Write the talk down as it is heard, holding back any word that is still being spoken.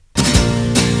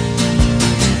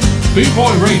Boot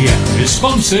Boy Radio is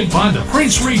sponsored by the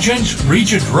Prince Regent,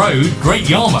 Regent Road, Great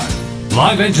Yarmouth.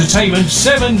 Live entertainment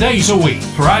 7 days a week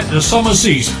throughout the summer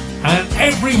season and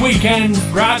every weekend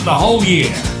throughout the whole year.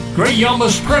 Great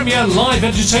Yarmouth's premier live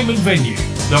entertainment venue,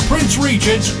 the Prince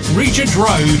Regent, Regent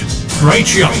Road,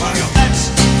 Great Yarmouth.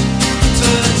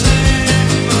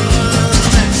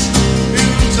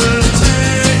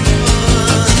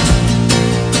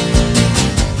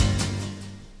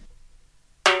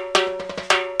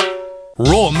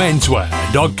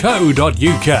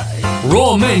 rawmenswear.co.uk.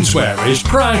 Raw Menswear is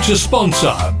proud to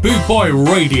sponsor Boot Boy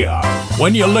Radio.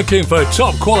 When you're looking for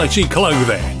top quality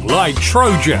clothing like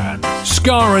Trojan,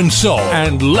 Scar and Soul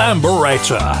and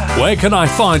Lamberetta, where can I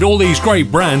find all these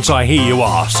great brands, I hear you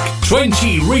ask?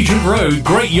 20 Regent Road,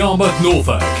 Great Yarmouth,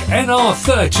 Norfolk,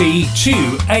 NR30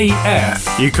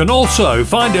 2AF. You can also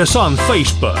find us on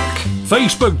Facebook,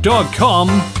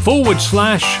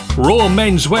 facebook.com/Raw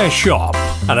Menswear Shop,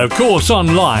 and of course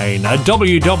online at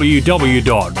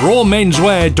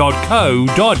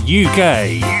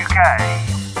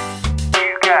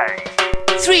www.rawmenswear.co.uk.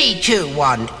 UK. 3, 2,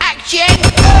 1, action!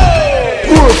 Hey!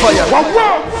 Pull it up,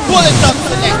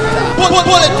 selector! Pull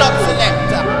it up,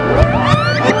 selector!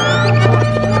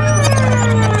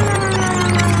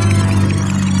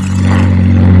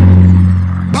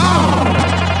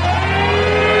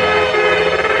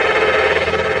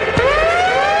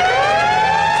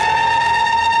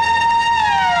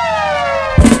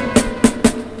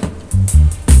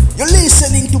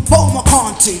 Paul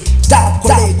McCarthy, Dab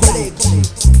Collect,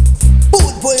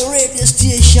 Boot Boy Radio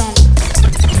Station.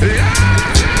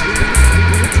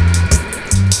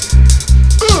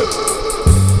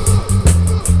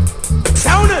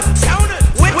 Sound it,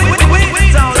 wait,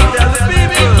 sound it, the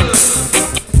people.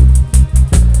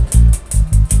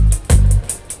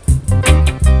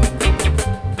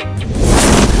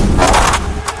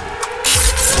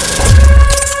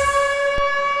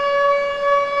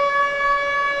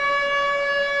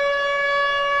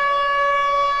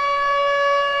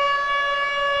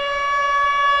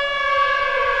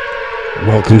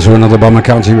 Welcome to another Bomber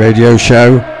County radio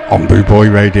show on Boot Boy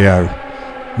Radio.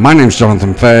 My name's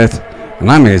Jonathan Firth, and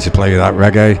I'm here to play you that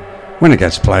reggae when it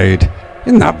gets played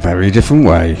in that very different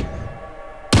way.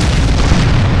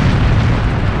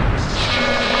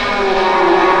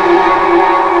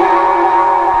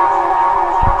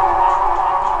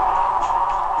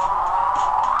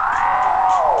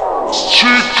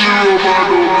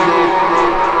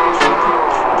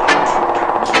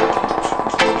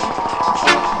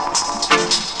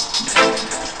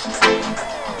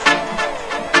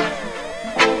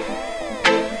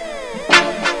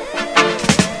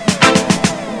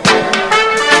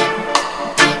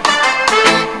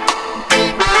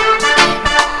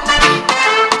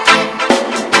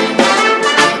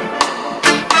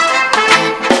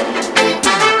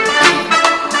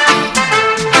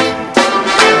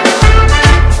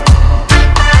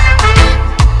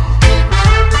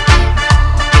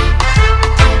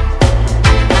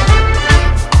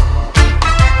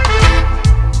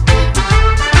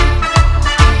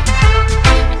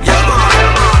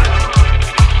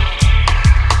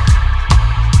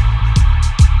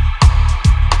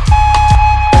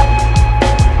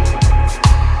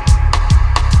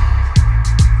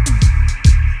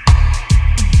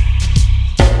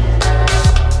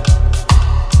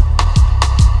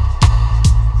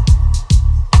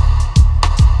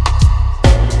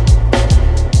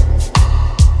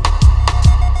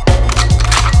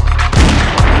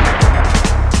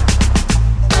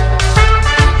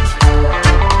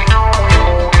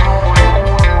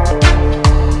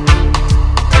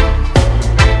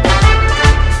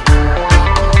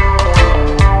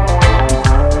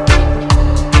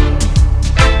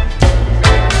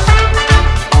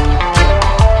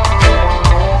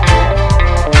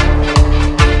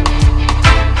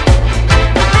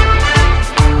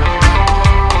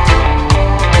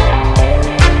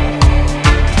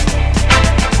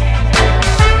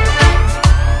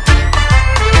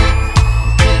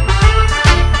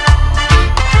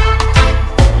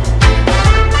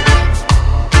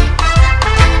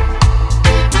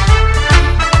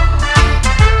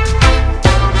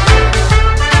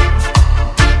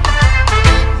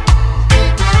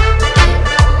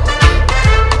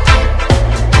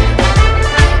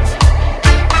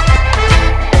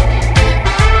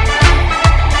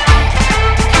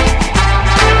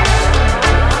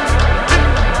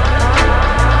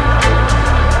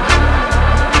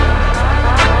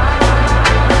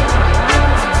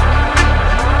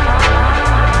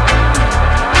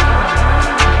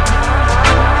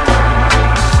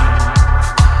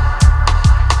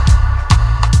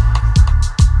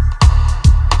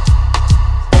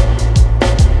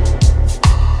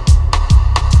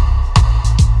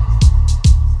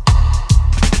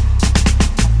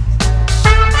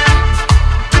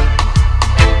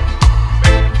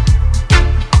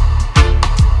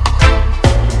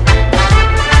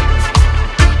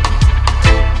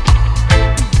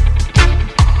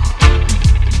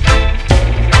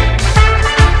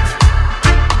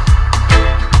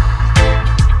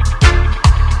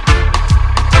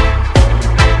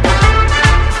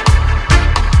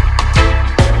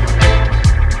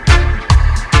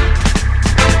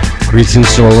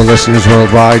 Greetings to all the listeners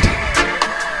worldwide.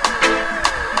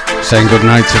 Saying good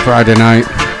night to Friday night.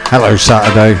 Hello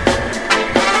Saturday.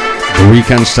 The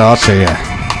weekend starts here.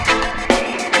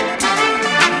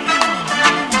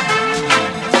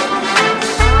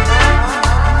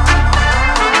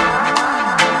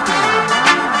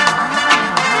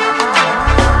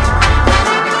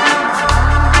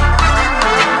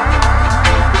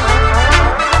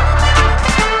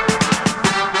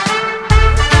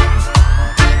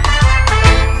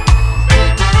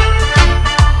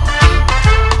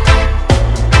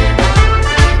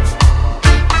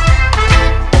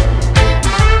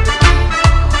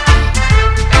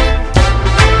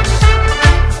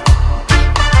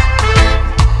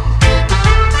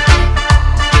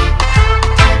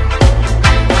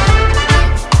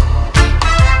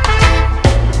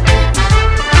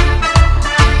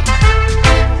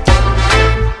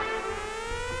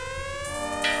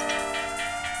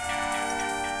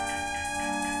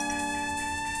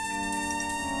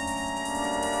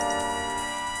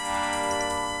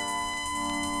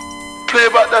 Play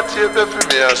back that tape there for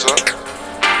me, son.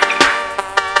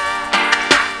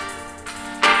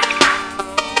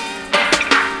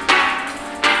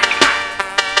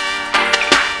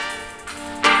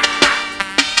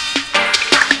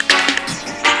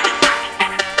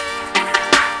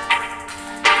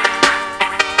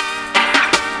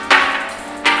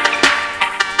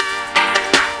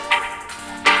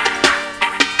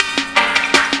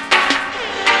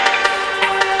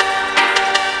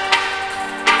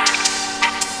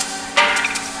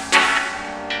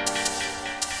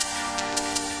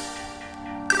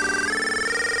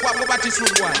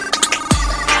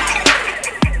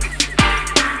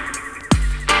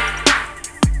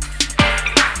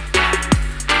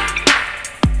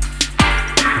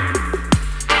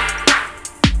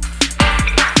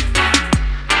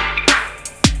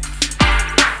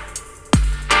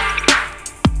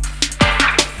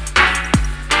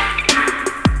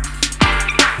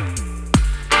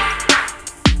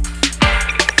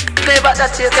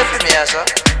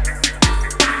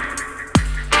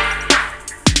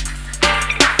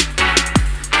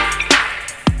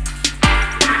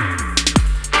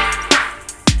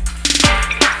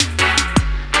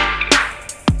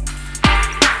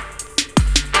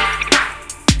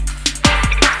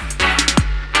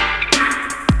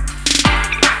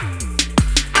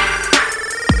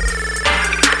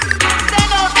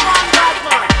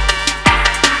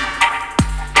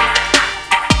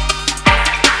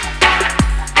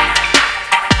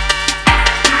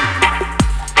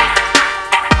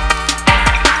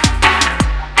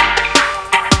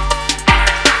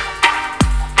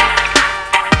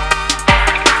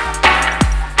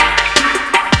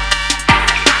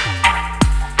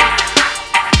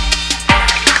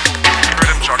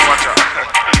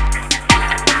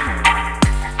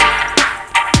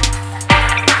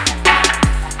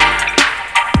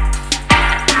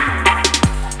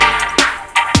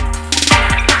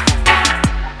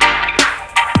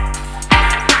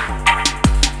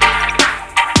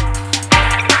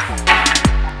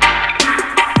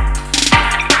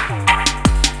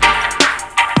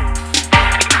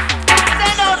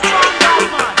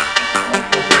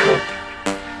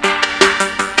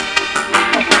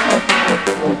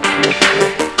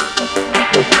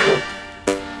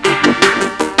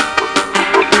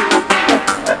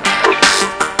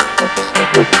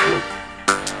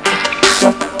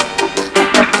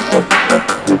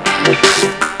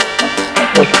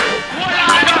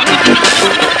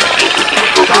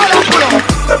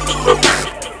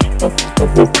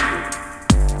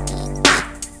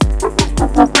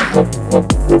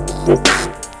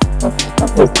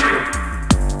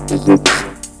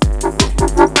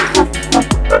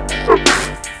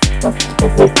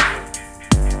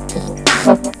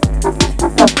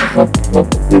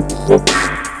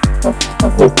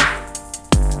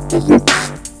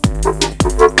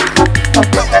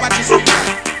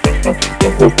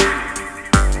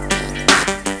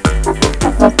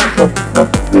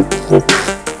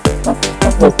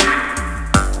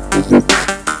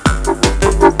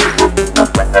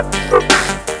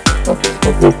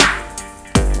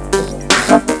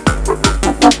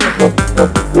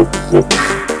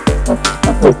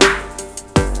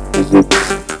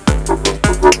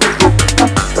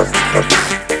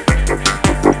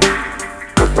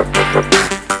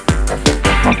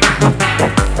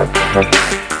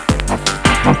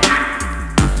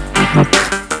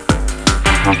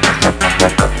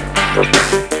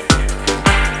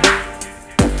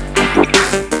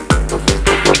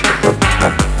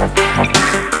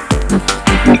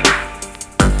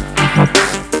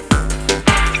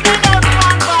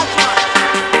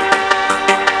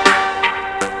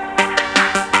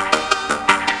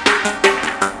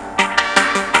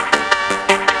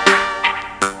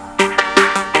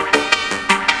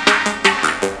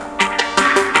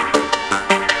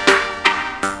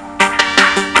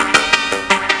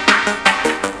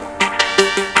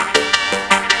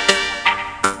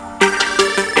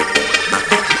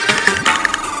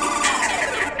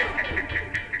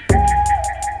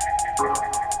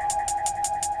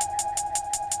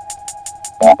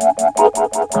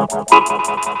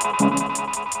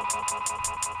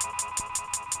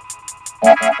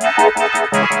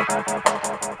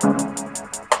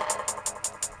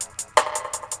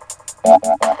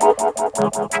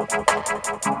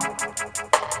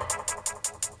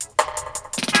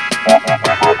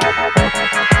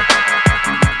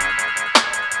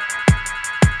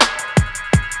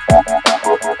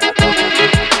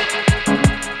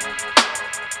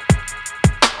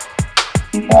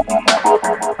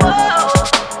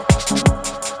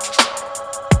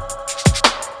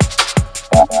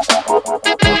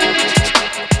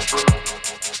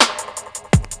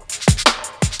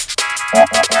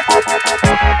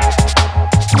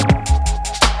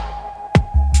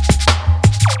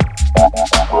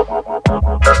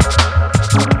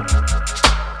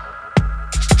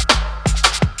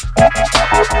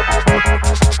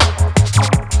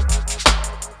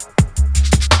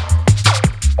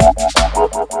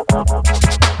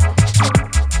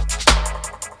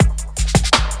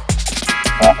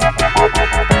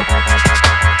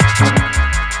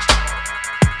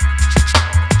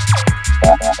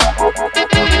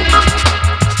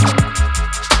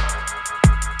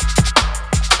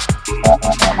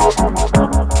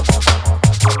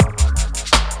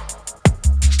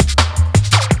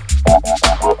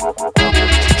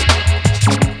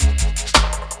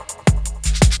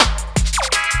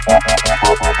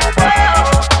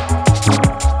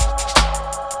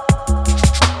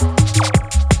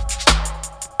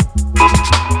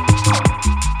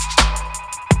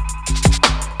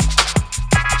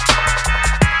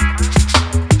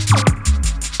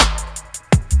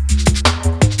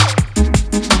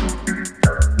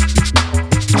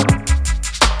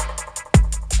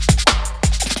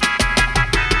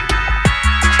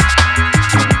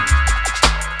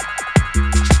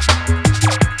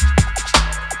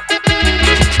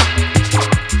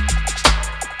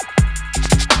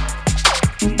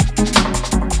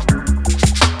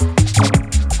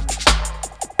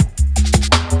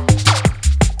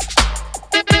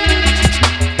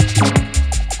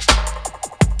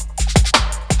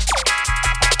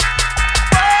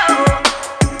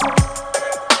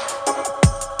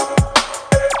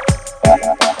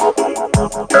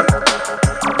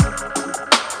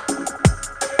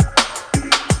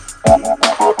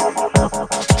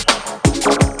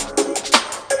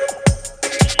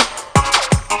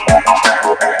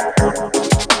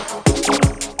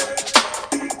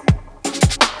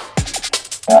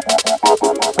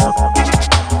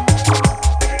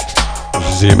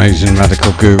 The amazing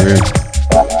Radical Guru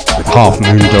with Half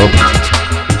Moon Dub.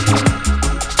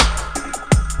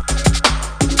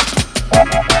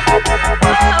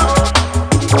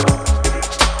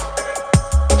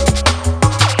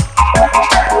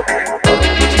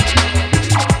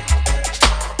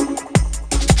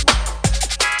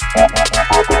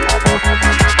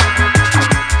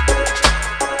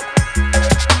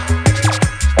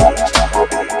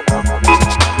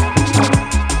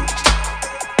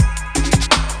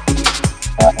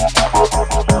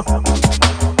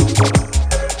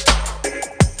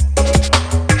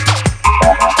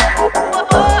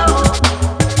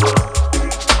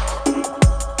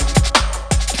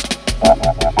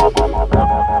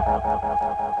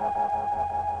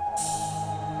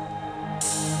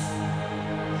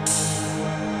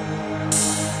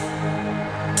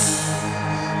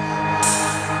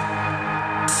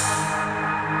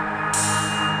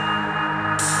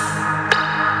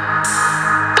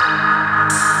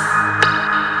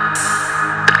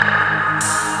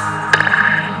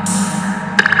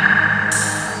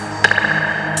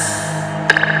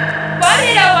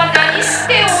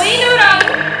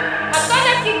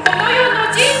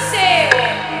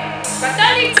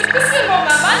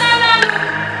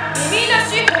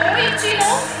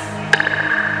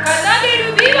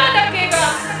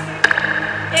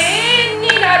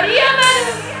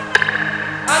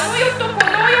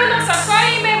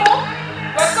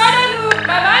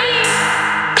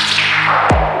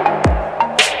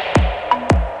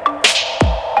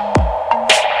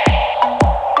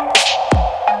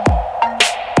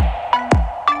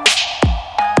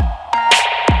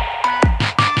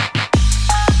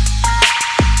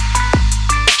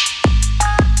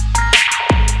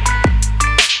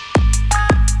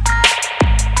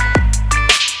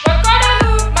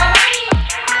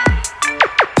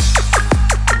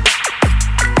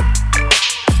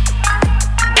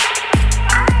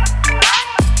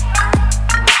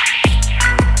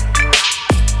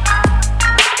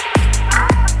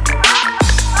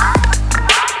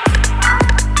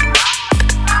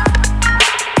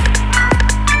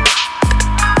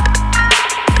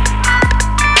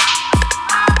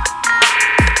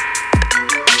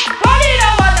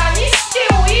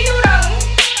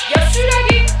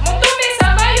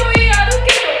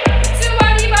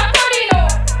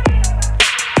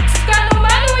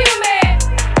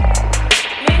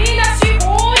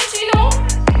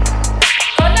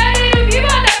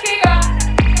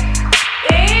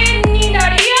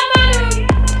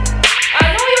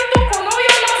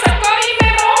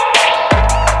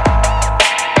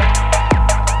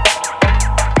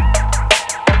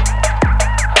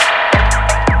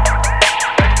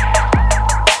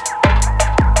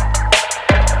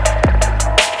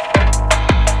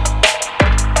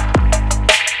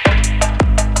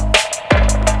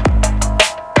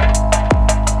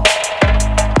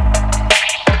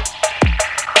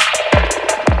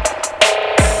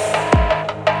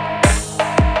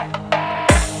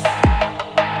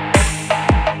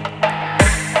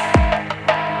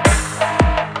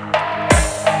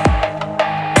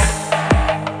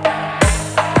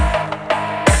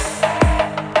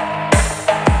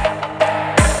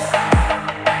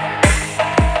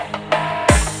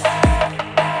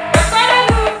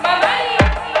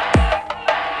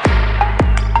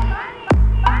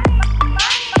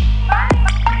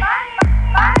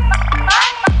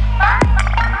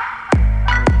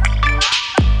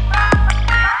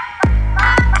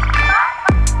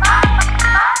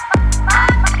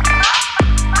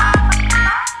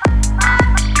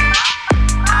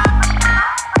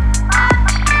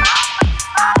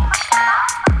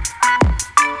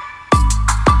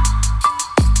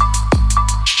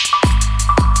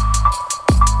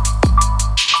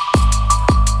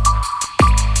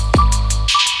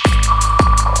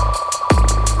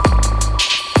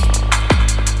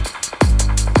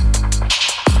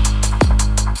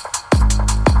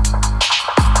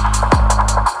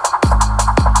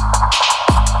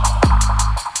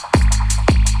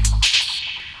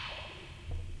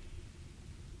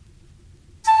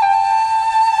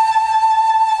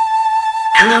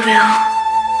 Bonneville.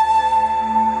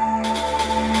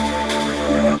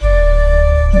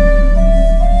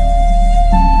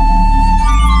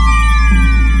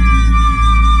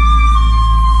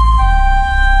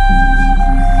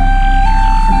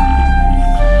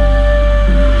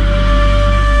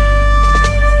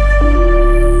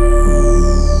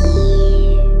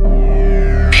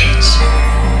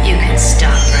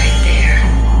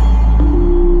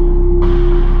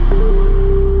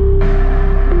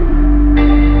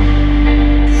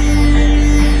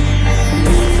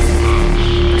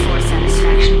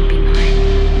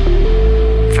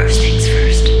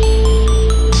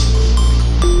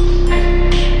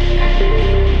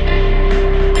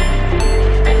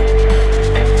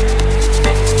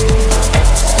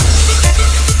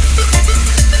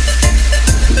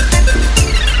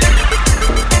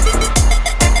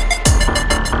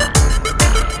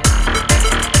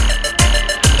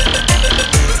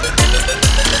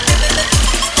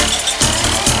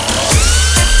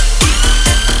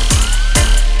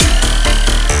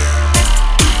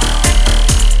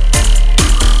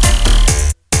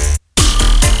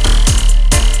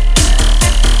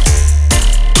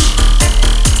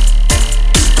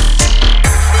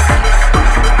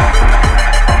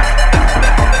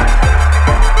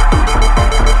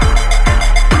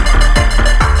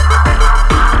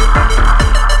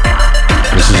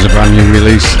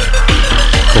 Release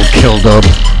called Kill Dub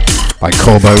by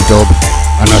Corbo Dub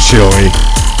and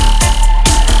Ashuri.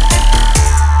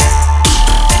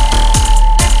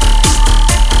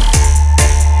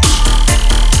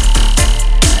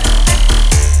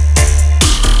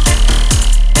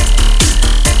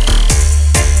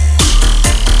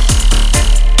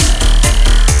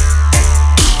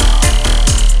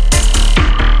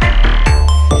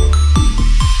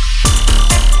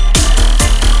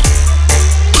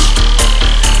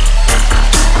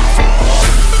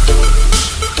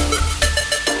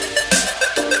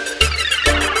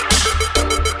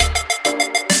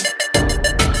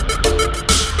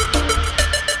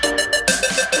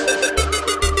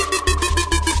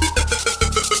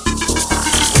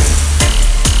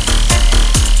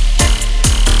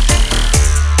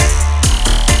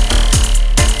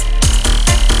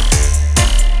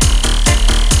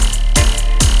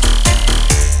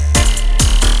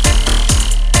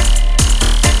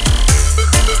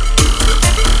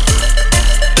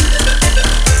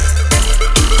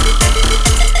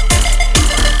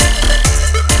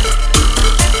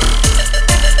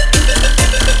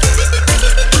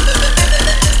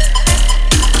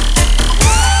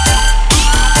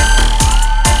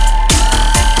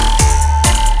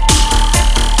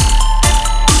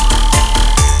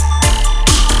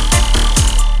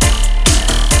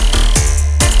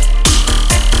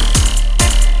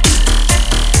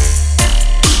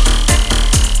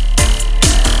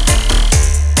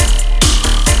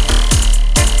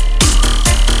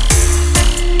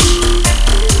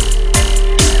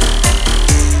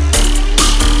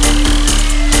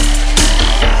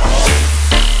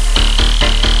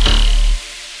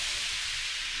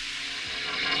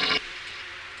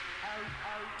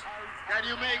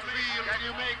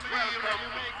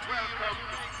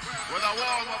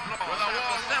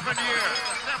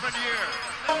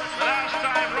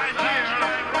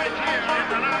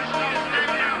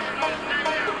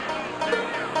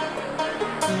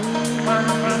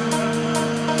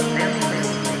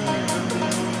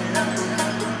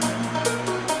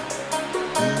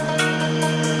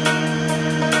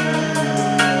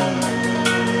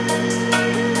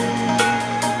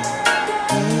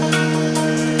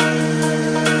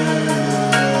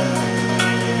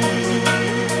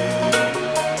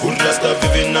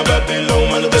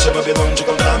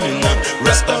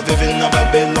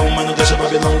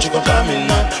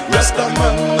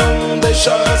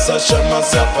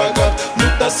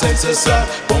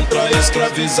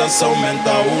 Escravização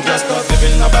mental. O Rasta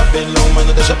vive na Babilão, mas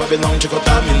não deixa Babilão te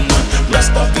contaminar.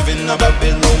 Rasta vive na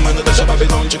Babilão, mas não deixa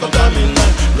Babilão te contaminar.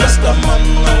 Rasta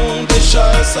não deixa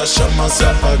essa chama se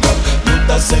apagar.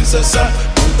 Luta sem cessar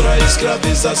contra a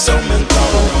escravização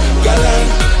mental.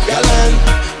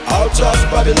 Galan, out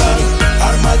of Babylon.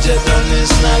 Armageddon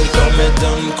is now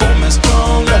come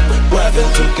strong.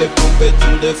 Grabbing to keep up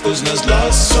to the foolishness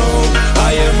last song.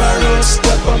 I am a road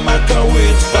step, I'm a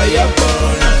with fire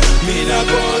burn. Me not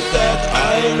got that,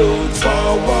 I look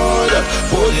forward.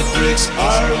 Bullet bricks,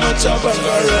 armor,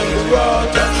 chabanga, and rod.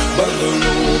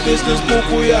 Bundle business book,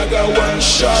 we got one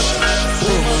shot.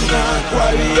 Not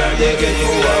why we are digging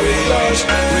for warriors.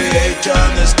 Create on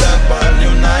the step and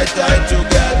unite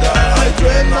together. I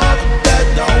dream of that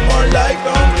no more like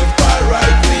only far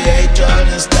right. Create on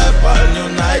the step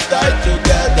and unite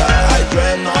together. I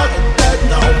dream of that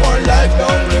no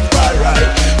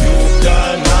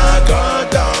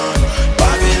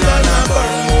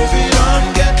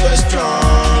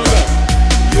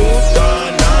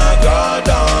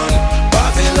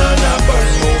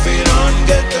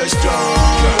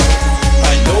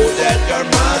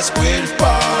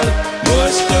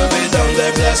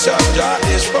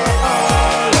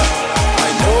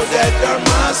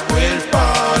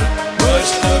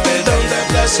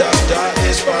bless of Jah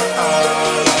is for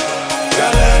all.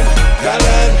 Galan,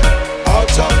 Galan,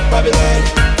 out of Babylon.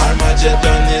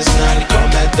 Armageddon is not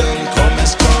coming done, coming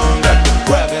strong.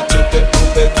 Grab it to the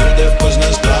puppet to the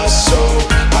business class. So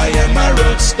I am a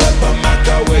road stepper, make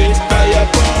a wait fire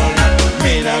burn.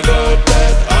 Me not go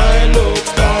that I look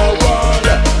forward.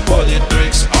 Bullet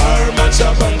bricks, armor,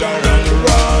 tabanga on the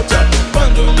road.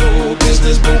 Bundle new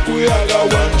business book, we all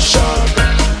got one shot.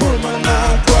 Woman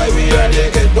not cry, we are the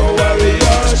ghetto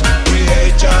warriors.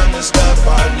 Create and step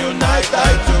and unite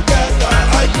together.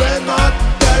 I dread not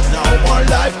that no more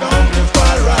life come to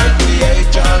far right.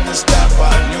 Create and step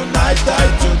and unite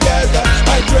together.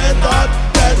 I dread not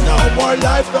that no more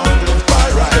life come to far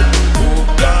right. Who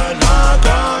gonna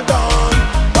go down?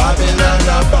 Babylon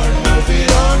a burn, move it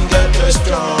on, get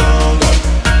strong.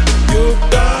 You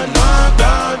gonna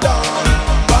go down?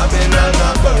 Babylon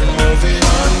a burn, move it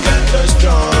on, get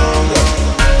strong.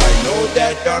 I know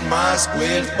that your mask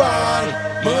will fall.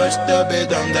 Much to be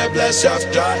done, the bless of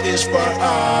Jah is for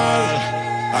all.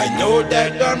 I know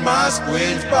that your mask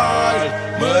will fall.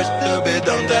 Much to be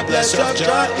done, the bless of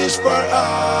Jah is for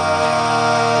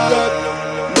all.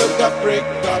 Look up, break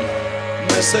down.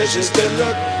 Message is the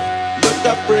look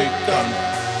up, break down.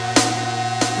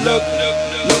 Look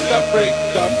up, break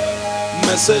down.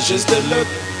 Message is the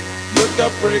look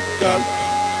up, break down.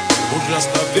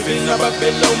 Rasta viving a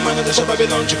Babylon, man of the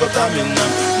Babylon, Chicotamina.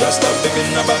 Rasta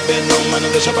viving a Babylon, man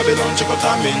of the Babylon,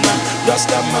 Chicotamina.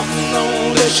 Rasta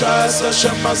mamão deixa essa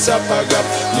chama se apagar.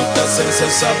 Luta sem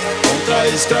cessar contra a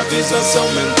escravização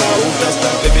mental.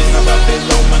 Rasta viving a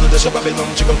Babylon, man of the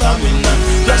Babylon, Chicotamina.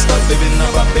 Rasta viving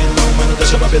a Babylon, man of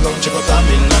the Babylon,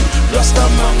 Chicotamina. Rasta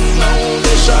mamão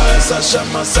deixa essa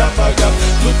chama se apagar.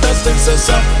 Luta sem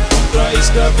cessar contra a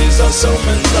escravização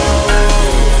mental.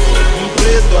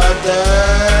 Preto até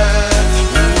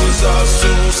os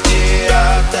ossos que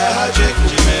a terra de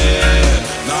comer.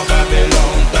 Na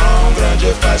Babilão tão grande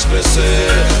faz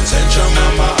crescer. Sente a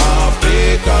mama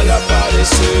África lhe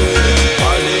aparecer.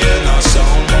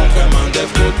 Alienação nunca manda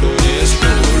futurista.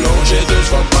 Longe dos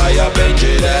vampaias bem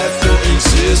direto,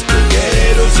 insisto.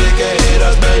 Guerreiros e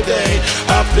guerreiras Mayday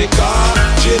África,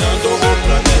 girando o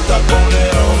planeta com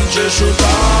leão de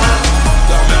Judá.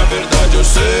 Da minha verdade eu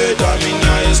sei, da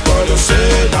minha história eu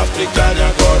sei. Na África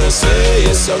agora eu sei,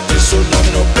 esse é o tsunami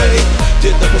no peito.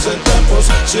 De tempos em tempos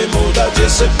se muda a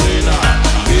disciplina.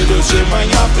 Filhos de mãe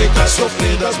África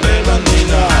sofridas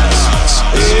melaninas.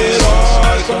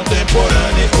 Herói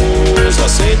contemporâneo,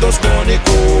 aceitos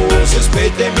cônicos.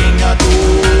 Respeitem minha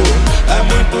dor. É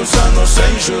muitos anos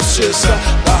sem justiça.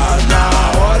 Tá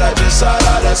na hora de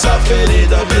sarar essa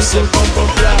ferida. Vê se vão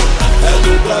comprar. É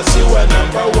do Brasil, é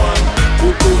number one.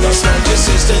 Culturas não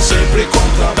desistem sempre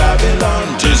contra a Babylon.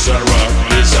 Diz a rock,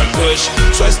 diz a kush,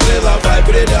 sua estrela vai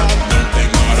brilhar. Não tem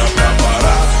hora pra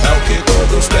parar, é o que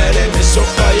todos querem, me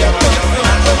sofá e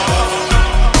apanhar.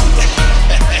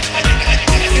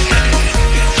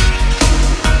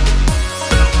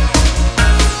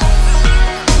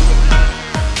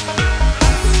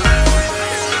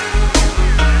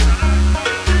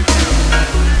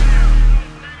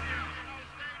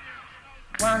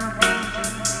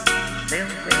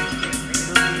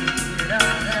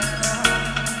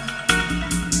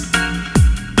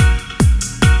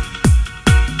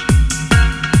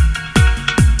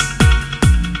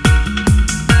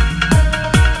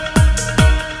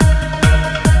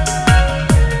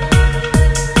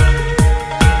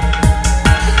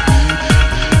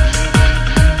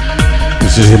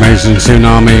 This is the amazing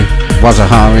Tsunami,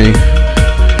 Wazahari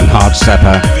and Hard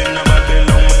Stepper.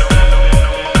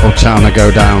 Uptown I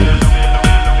Go Down.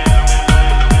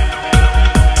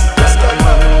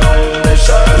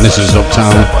 And this is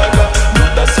Uptown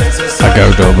I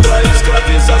Go Dub.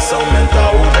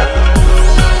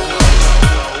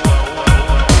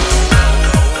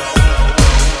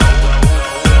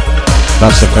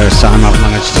 That's the first time I've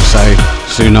managed to say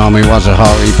Tsunami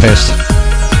Wazahari pissed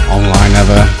online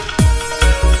ever.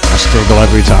 I struggle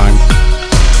every time.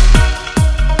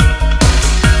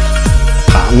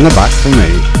 Pat on the back for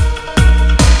me.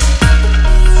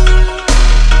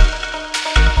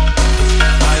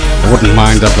 I wouldn't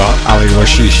mind, I've got Ali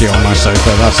Rashishi on my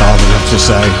sofa, that's hard enough to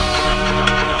say.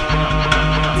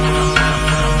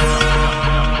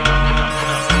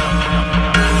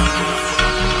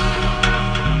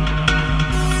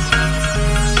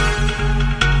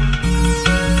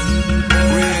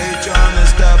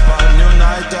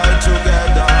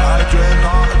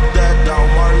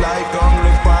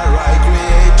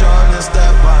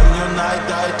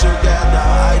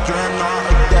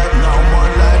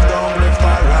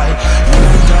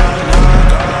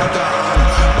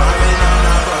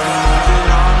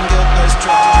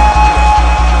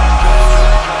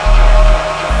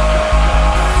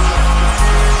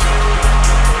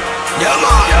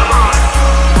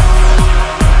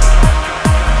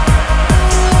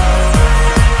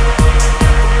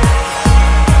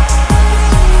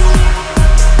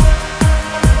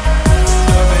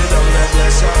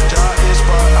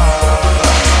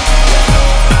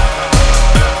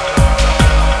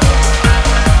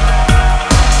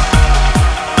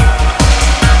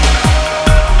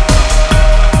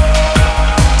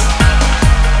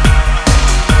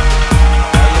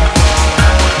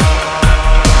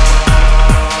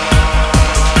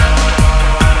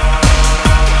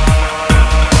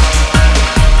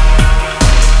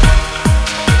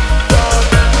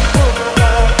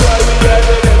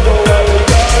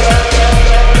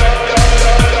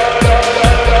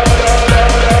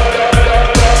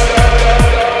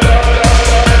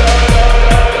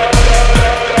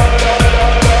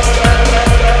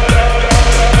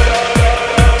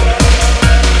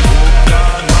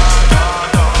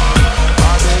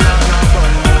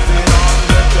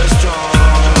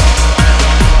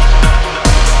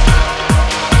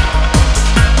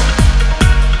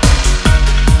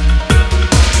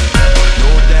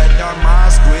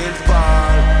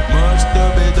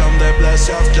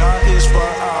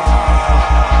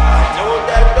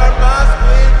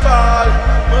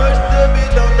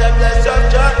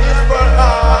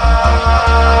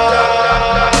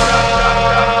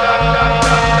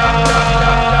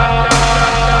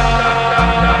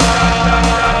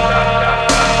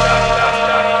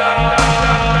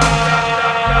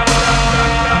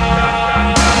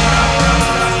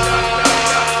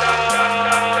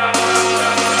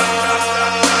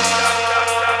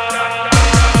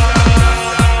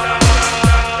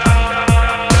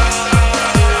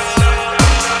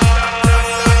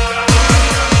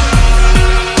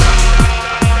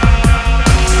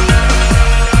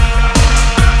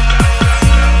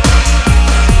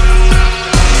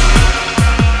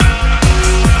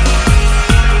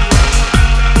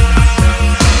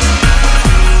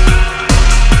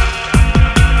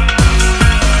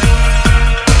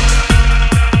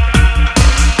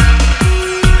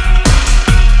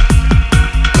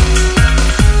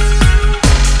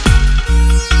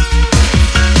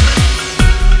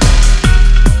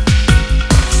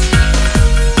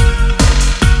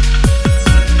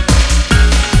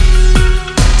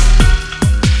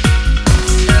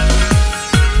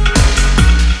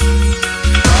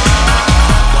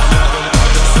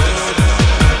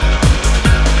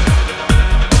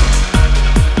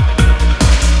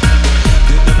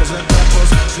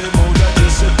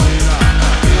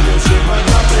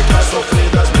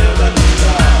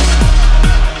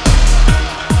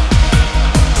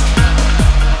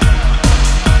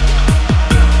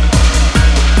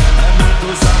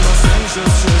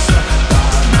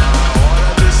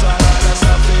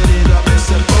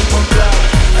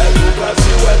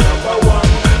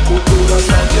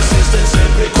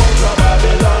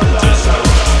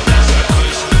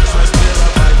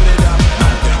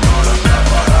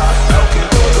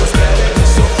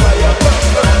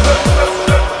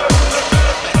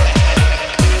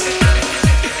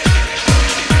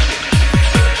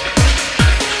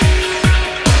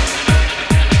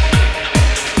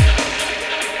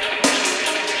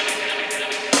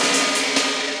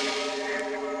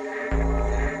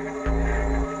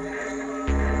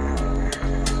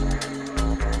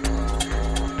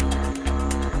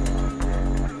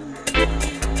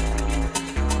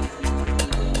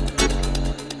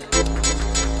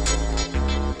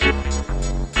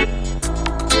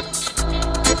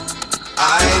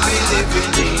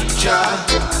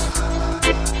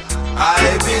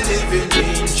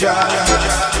 ninja.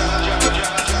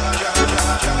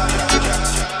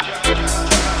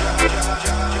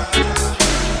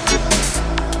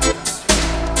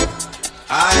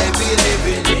 I believe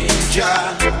in ninja.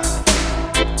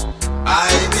 I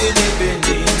believe in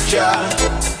ninja.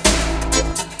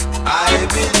 I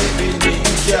believe in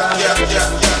ninja.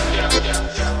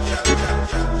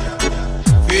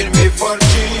 Firme e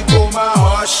forte como a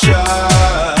rocha,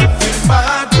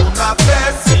 firmado na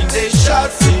fé sem deixar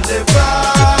se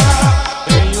levar.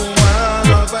 Em uma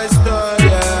nova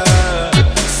história,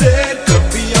 ser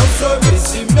campeão sobre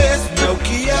si mesmo é o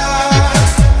que há.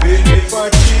 Firme e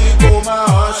forte como a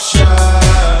rocha,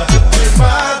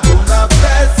 firmado na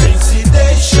fé sem se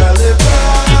deixar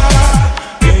levar.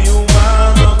 Em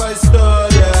uma nova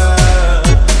história,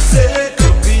 ser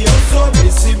campeão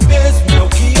sobre si mesmo é o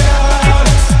que há.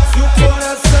 Se o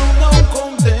coração não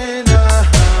condena,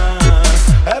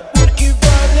 é porque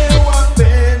valeu a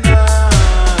pena.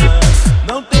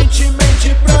 Não tente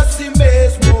mentir pra si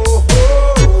mesmo,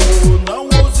 não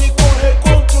ouse correr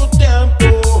contra o tempo.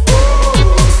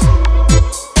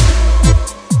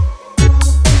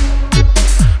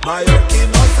 Maior que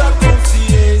nossa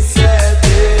consciência é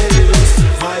Deus,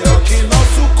 maior que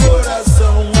nosso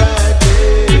coração é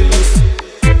Deus.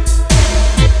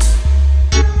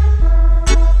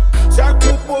 Se a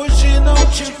culpa hoje não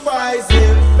te faz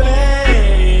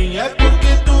refém, é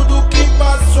porque tudo que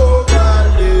passou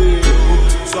valeu.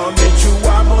 Somente o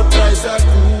amor traz a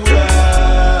cura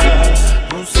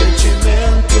num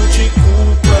sentimento de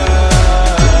culpa,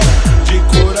 de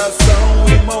coração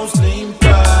e mãos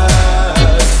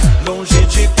limpas, longe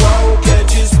de qualquer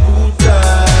disputa.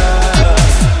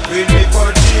 Firme e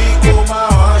forte como a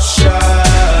rocha,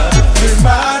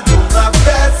 firmado na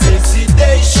fé sem se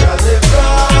deixar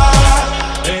levar.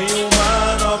 Em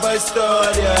uma nova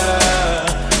história,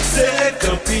 ser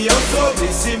campeão sobre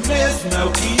si mesmo é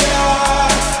o que há.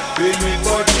 Firme e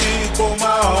forte como a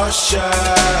rocha,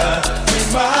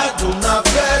 firmado na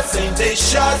fé sem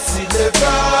deixar se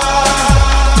levar.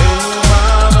 Em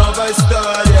uma nova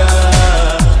história,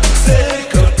 ser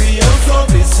campeão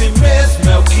sobre si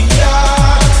mesmo é o que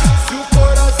há. Se o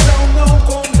coração não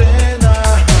condena,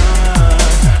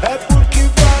 é porque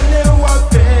valeu a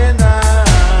pena.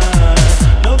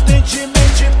 Não tente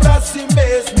mentir pra si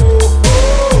mesmo,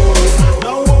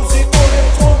 não ouse correr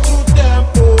contra o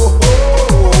tempo.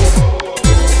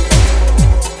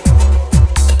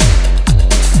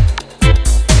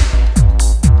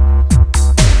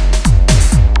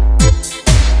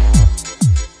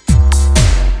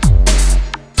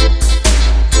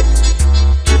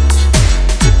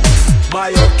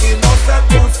 Maior que nossa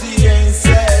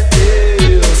consciência é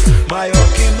Deus, maior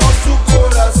que nosso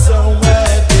coração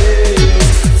é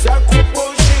Deus. Se a culpa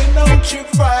hoje não te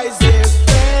faz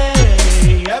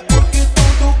refém, é porque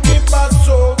tudo que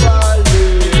passou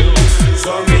valeu.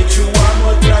 Somente o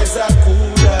amor traz a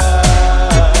cura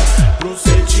pro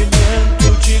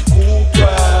sentimento de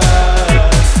culpa,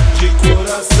 de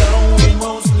coração e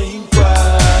mãos limpas,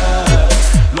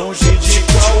 longe de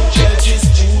qualquer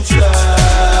disputa.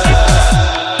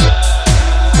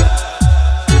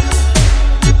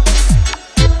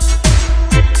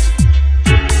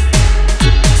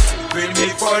 Firme e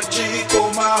forte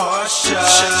como a rocha,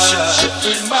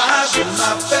 firmado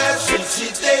na fé sem se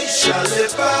deixar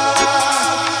levar.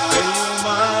 Em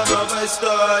uma nova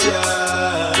história,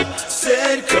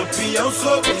 ser campeão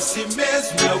sobre si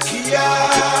mesmo é o que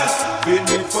há.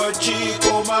 Firme e forte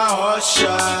como a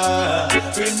rocha,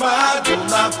 firmado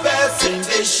na fé sem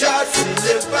deixar se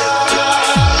levar.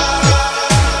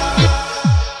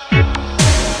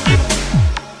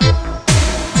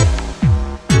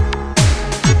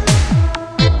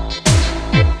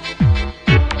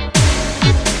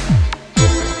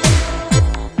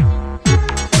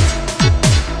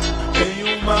 Em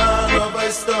uma nova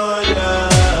história,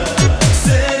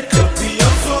 ser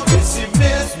campeão sobre si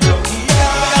mesmo é o que há.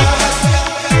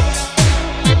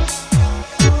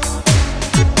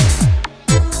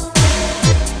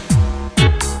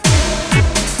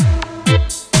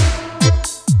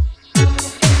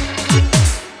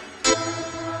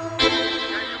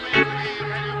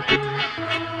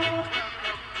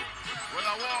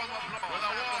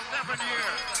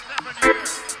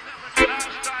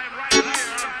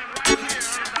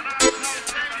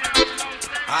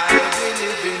 I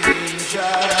believe in ninja.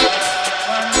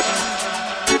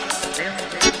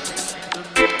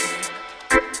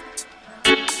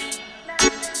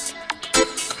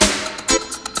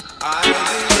 I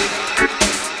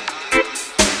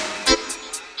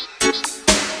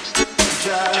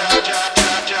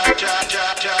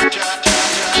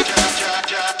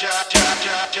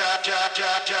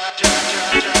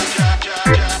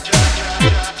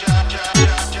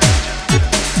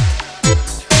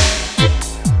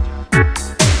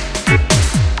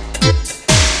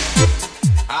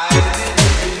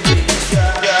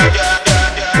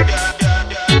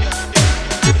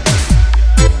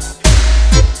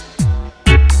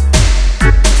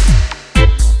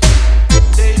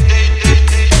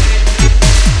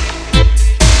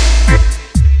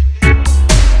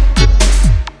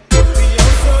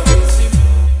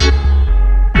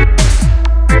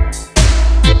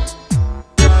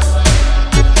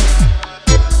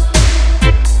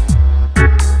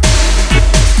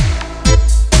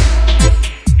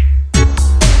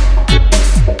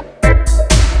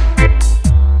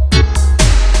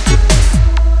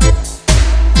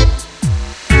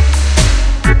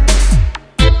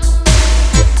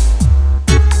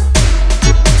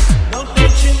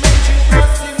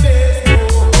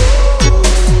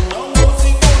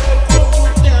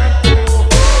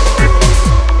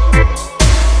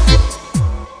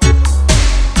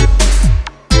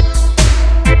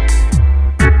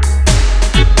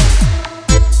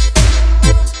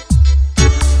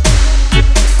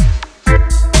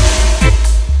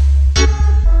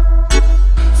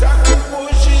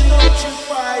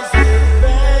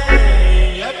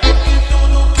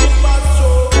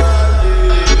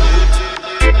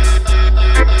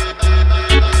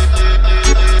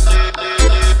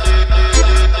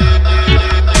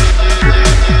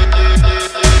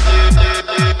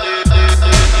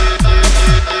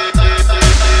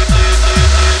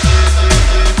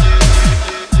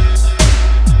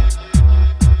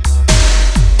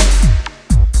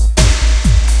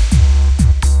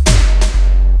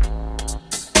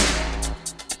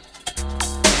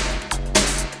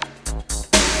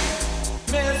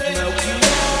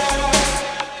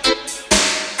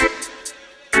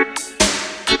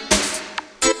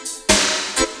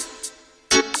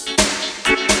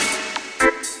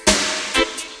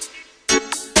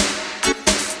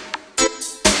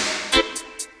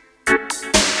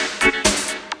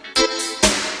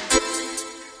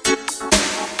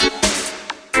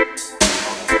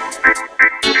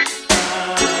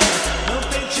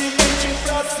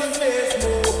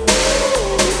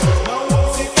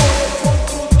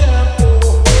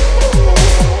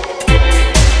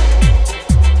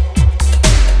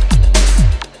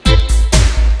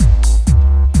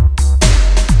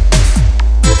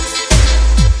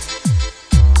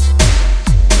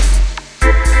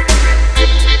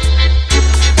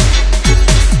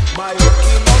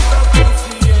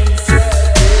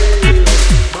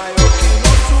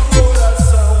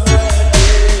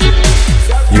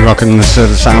rocking the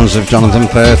sounds of Jonathan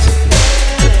Firth,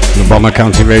 the Bomber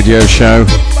County Radio Show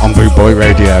on Boot Boy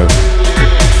Radio.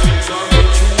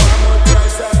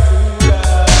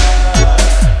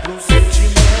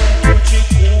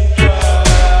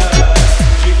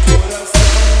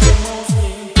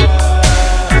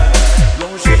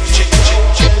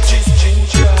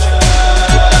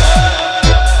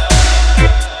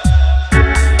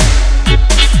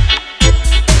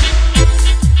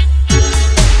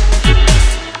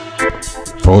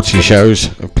 40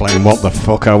 shows of playing what the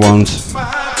fuck I want,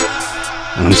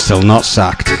 and I'm still not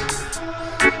sacked.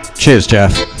 Cheers,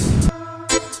 Jeff.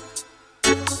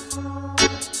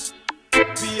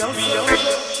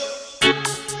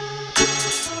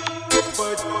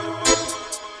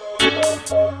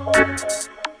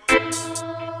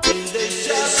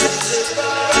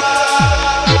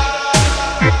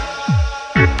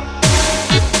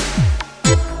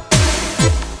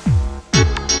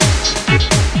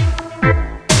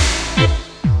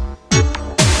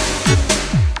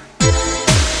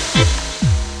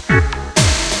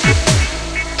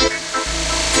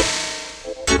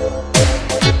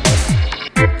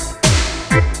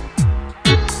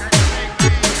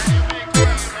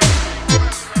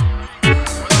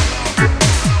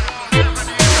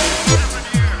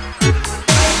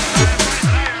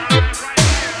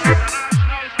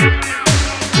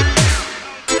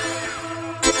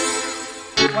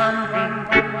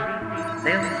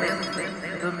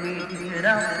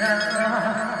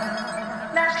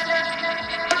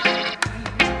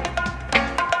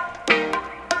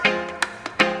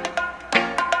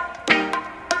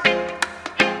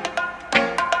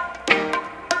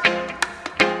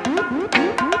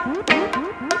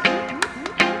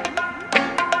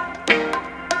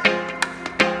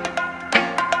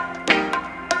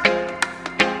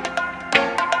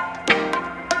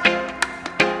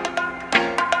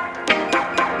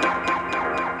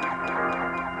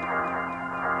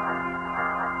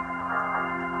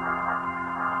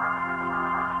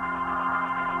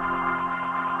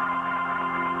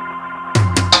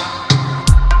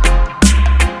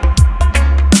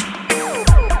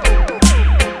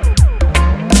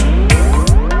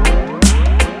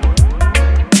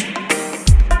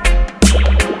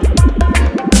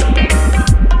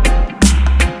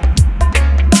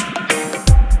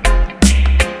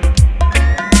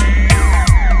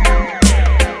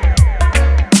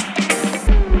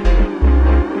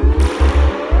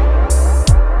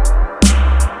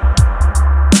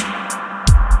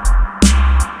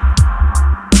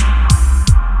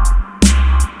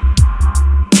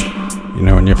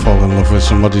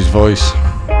 Somebody's voice.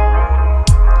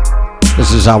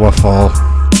 This is Our Fall.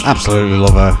 Absolutely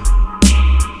love her.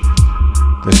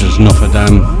 This is Enough of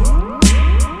Them.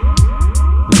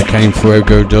 The Kane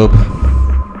Fuego dub.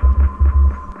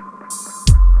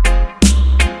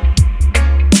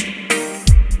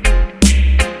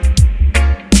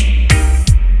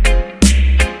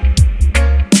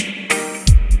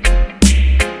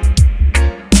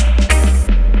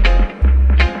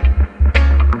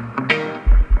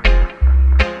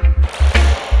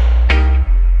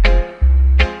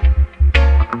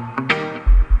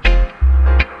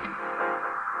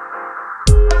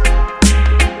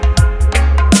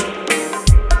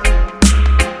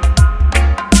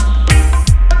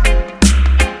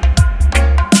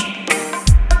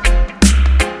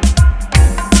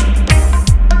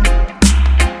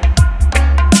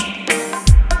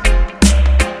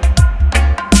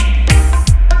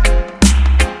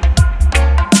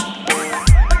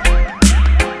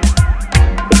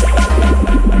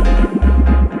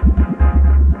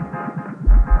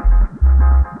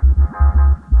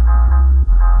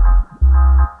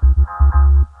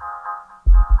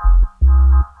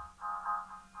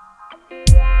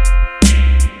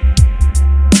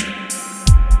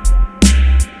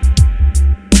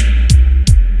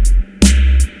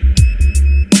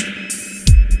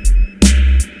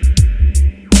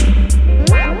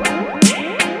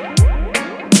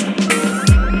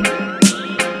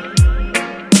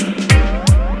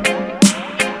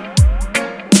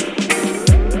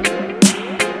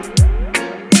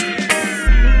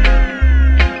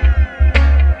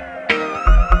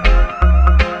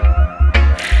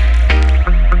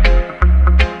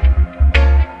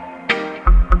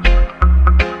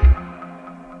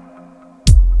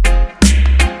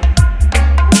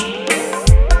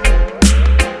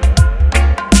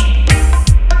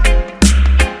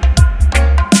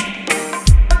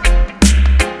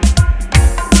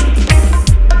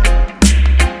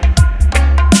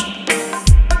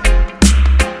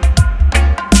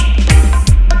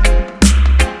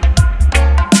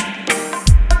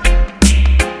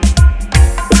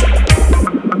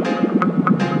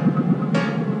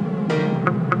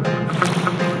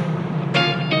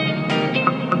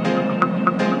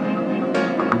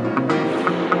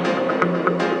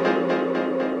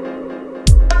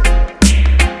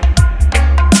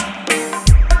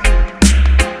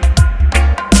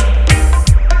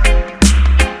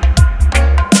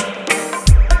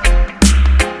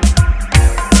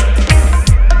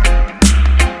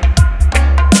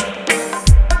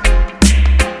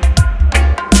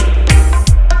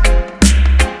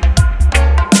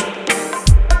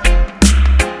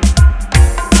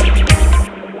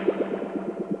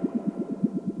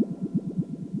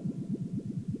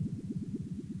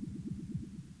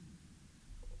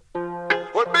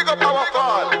 Big up our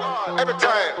fall. Every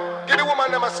time. Give the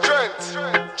woman them a strength.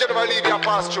 General Lydia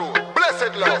pass through.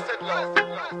 Blessed love.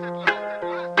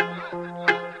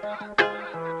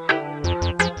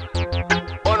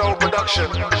 On our production.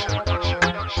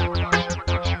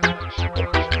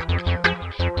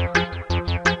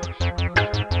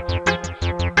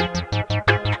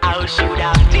 How should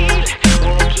I feel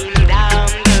walking down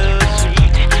the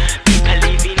street? People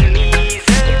live in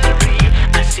misery.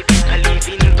 I see people live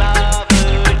in poverty.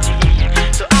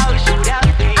 So how should I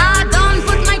feel? I don't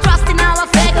put my trust in our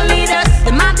fake leaders.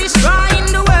 Them are destroying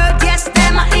the world. Yes,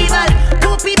 them are evil.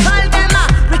 Poor people, them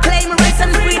are reclaim rights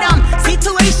and freedom.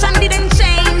 Situation didn't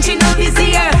change in all this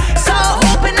year. So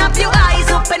open up your eyes,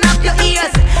 open up your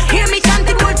ears. Hear me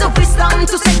chanting words of wisdom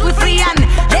to set we free. And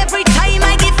every time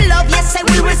I give love, yes, I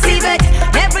will receive it.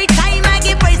 Every time I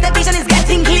give praise, the vision is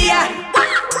getting clear.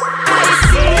 I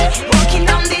see, walking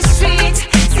down the street,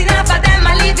 see enough of them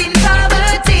I live in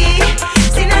poverty.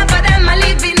 See enough of them I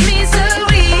live in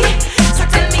misery. So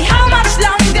tell me how much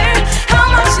longer,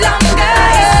 how much longer?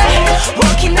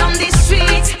 Walking down the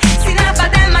street, see enough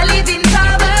of them I live in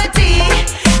poverty.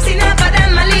 See enough of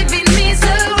them I live in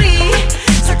misery.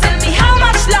 So tell me how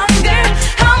much longer,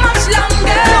 how much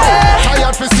longer?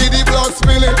 Tired to see the blood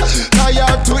spilling.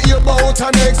 Tired to hear about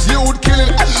an ex-youth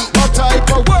killing. What type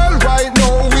of world right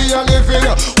now we are living?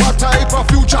 What type of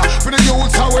future for the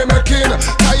youths how we making?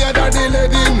 Tired of the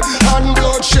leading and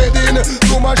blood shedding.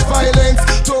 Too much violence,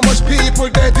 too much people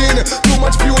deading. Too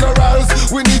much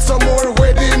funerals, we need some more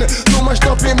wedding. Too much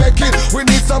stuff we making, we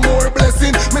need some more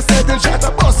blessing. Me said the shot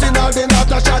a busting all the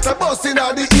north, a shot a busting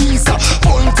all the east.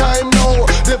 Full time now,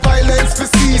 the violence for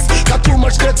cease. Got too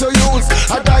much ghetto youths,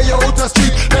 I die out the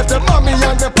street. Left the mommy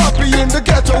and the papi in the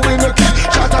ghetto in the key.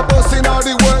 Shot a busting all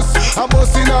the west, a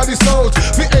busting all the south.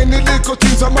 For any little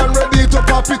things, a man ready to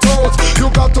pop it out. You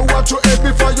got to watch your head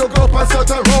before you go up and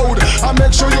set a road. And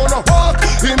make sure you don't walk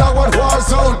in a one war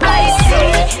zone. I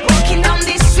see, walking down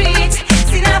the street,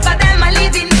 see enough of them I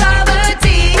live in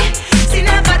poverty. See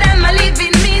enough of them I live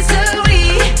in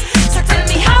misery. So tell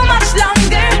me how much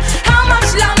longer, how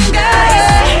much longer?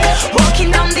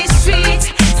 Walking down the street,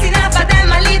 see enough of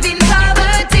them I live in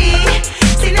poverty.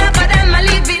 See enough of them I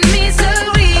live in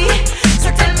misery. So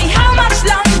tell me how much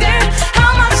longer,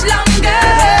 how much longer?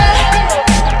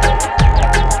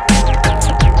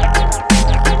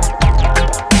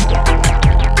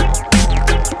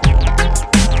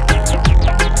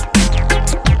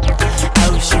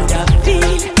 How should I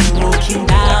feel walking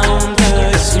down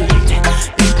the street?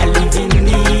 People live in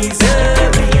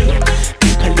misery.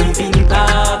 People live in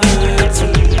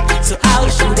poverty. So how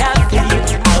should I feel?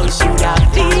 How should I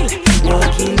feel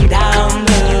walking down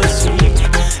the street?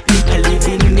 People live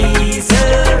in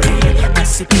misery. I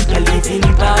see people live in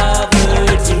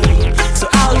poverty. So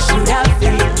how should I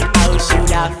feel? How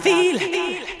should I feel?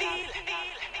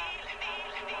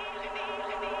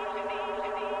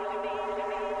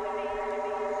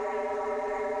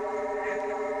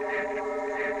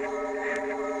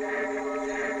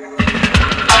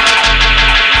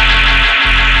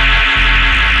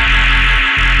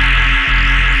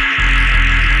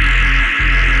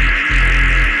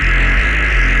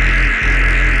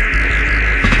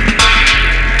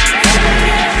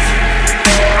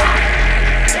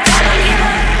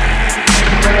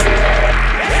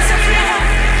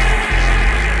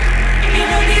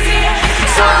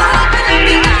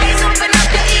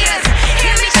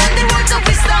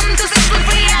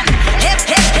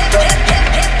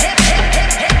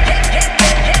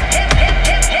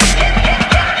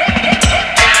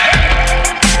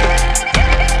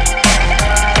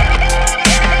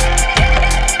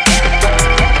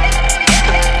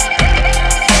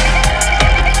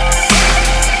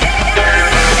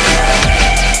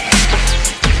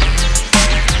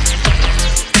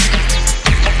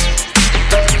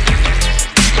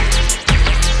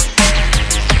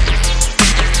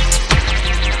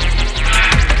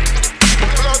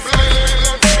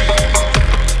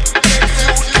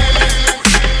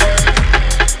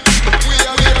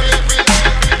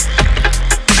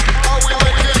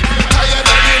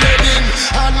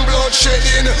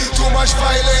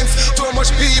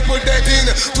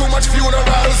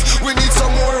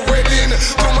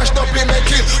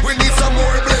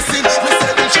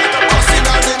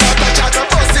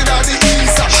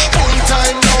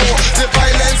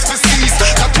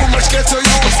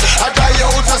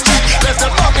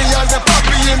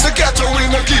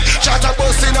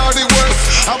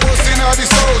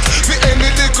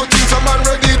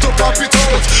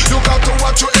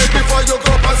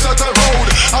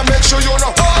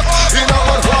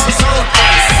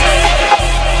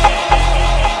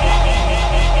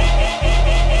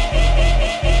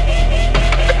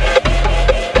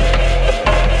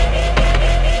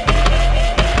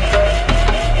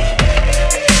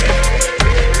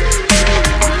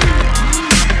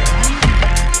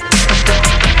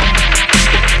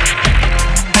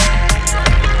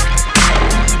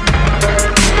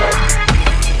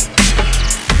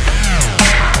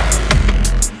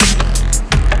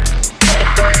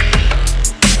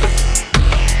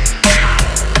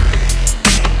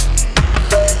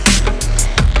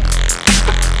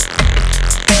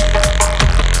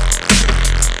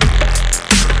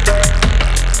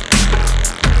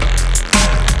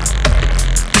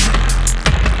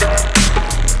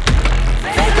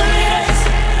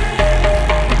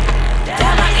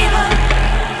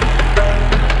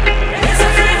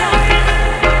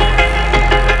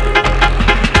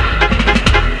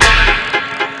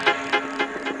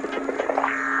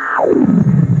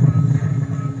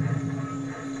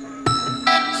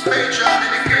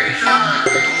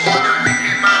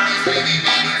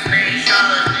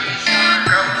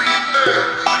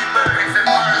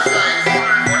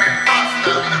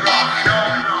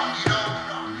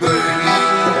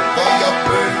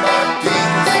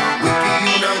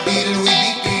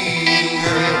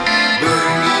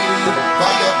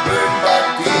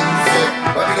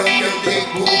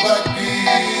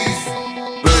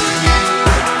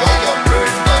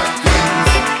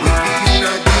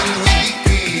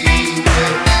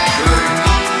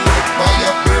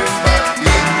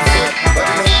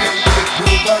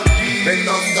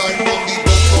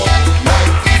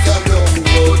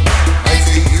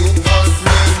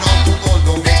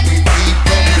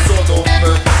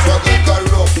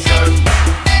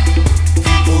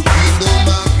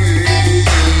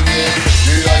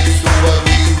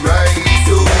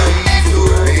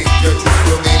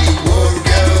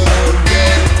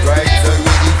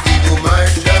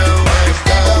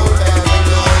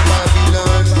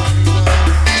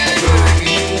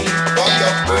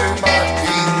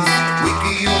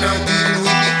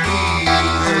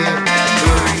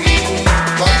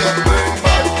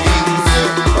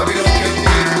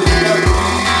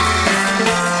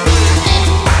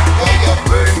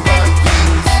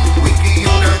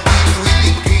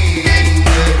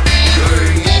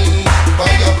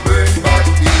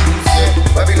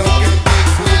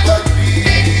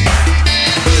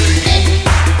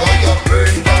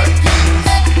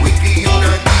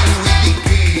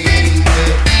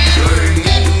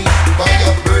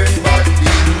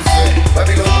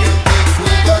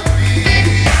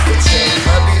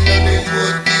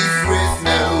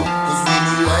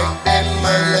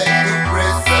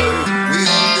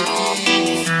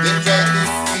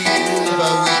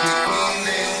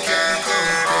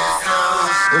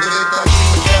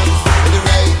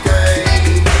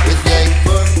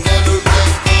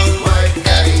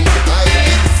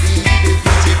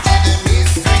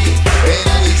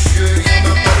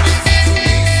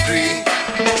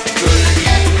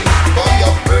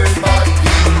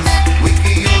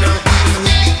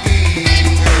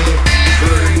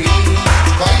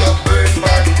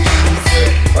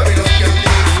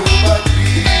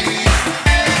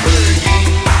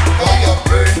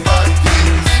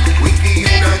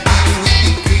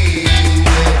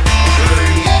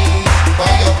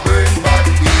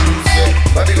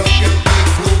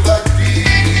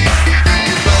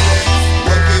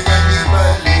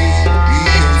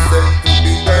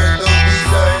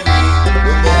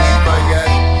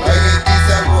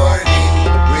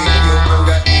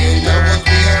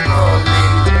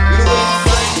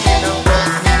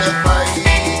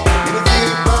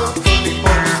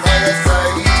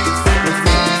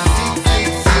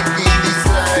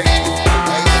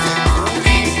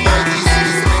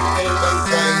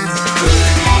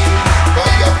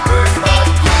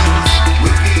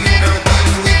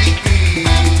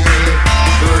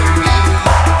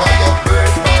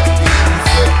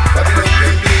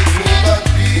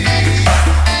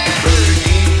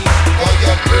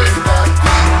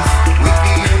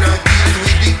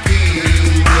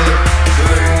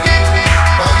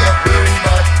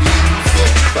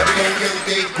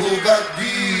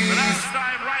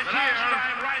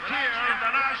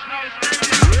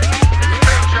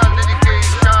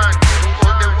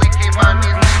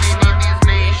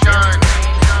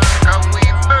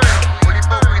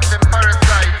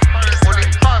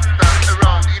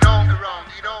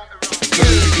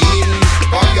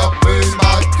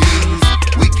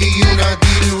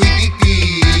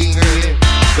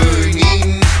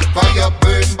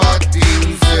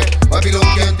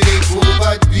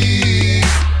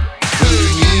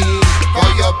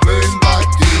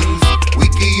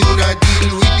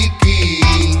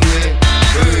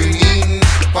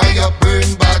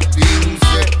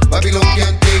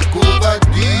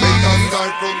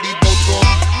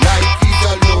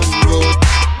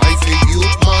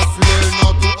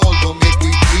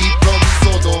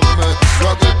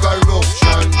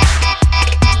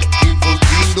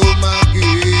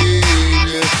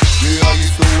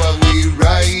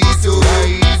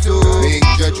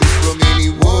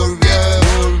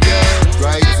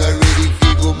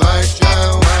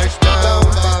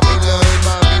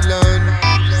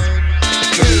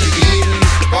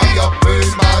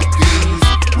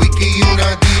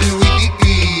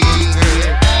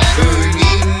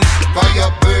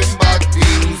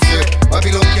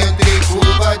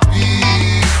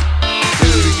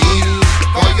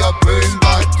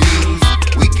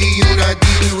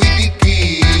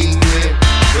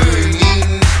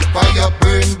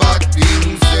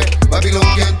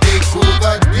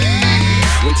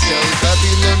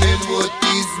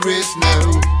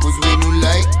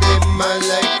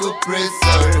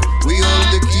 We hold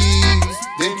the keys,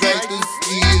 they try to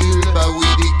steal, but we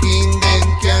the king, then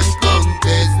can't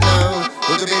contest now.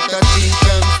 But the better thing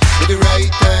comes at the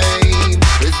right time.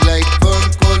 It's like fun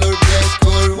color, black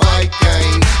or white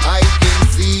kind. I can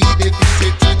see the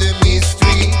future through the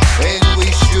mystery, and we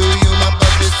show you my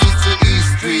past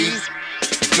history.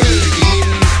 Burning,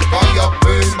 fire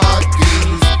burn bad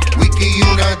things. Wiki, you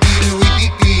not deal with the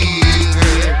king.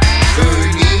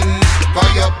 Burning,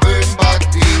 fire burn bad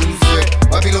things.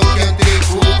 Babylon can take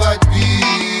over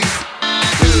this.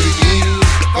 Burning,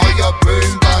 fire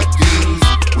burn bad things.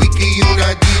 Wiki, you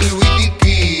not deal with the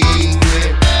king.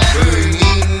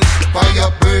 Burning,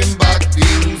 fire burn bad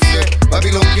things.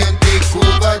 Babylon can take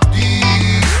over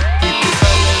this. Keep the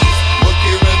balance, walk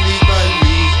here and the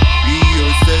valley. Be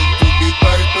yourself to be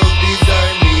part of this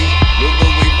army. Look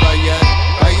away fire,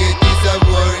 fire is a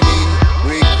warning.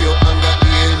 Break your anger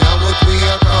here, now what we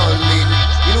are calling.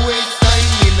 You know waste time,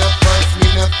 in a fuss,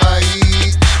 in a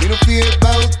fight. You know fear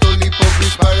about only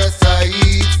public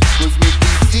parasites. Cause me be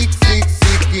sick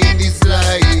in this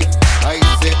life. I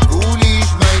say foolish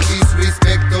mind,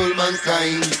 disrespect all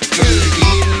mankind.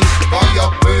 Burning, fire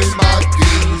burn bad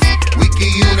things. Wiki,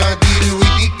 you not deal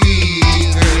with the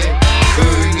king.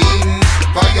 Burning,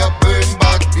 fire burn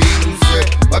bad things.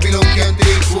 Babylon can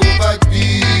take over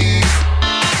this.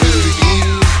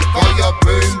 Burning, fire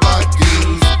burn bad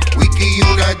things. Wiki, you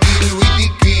not deal with the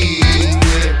king.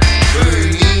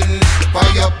 Burning,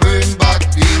 fire burn bad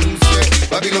things.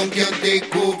 Babylon can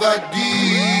take over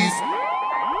this.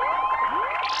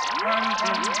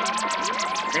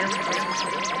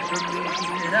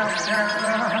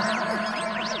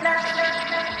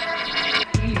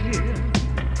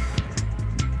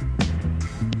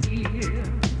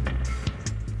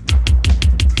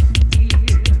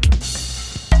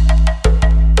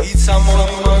 It's a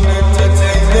moment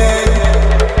entertainment.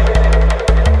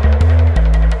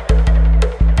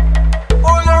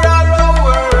 All around the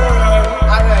world,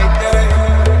 alright there.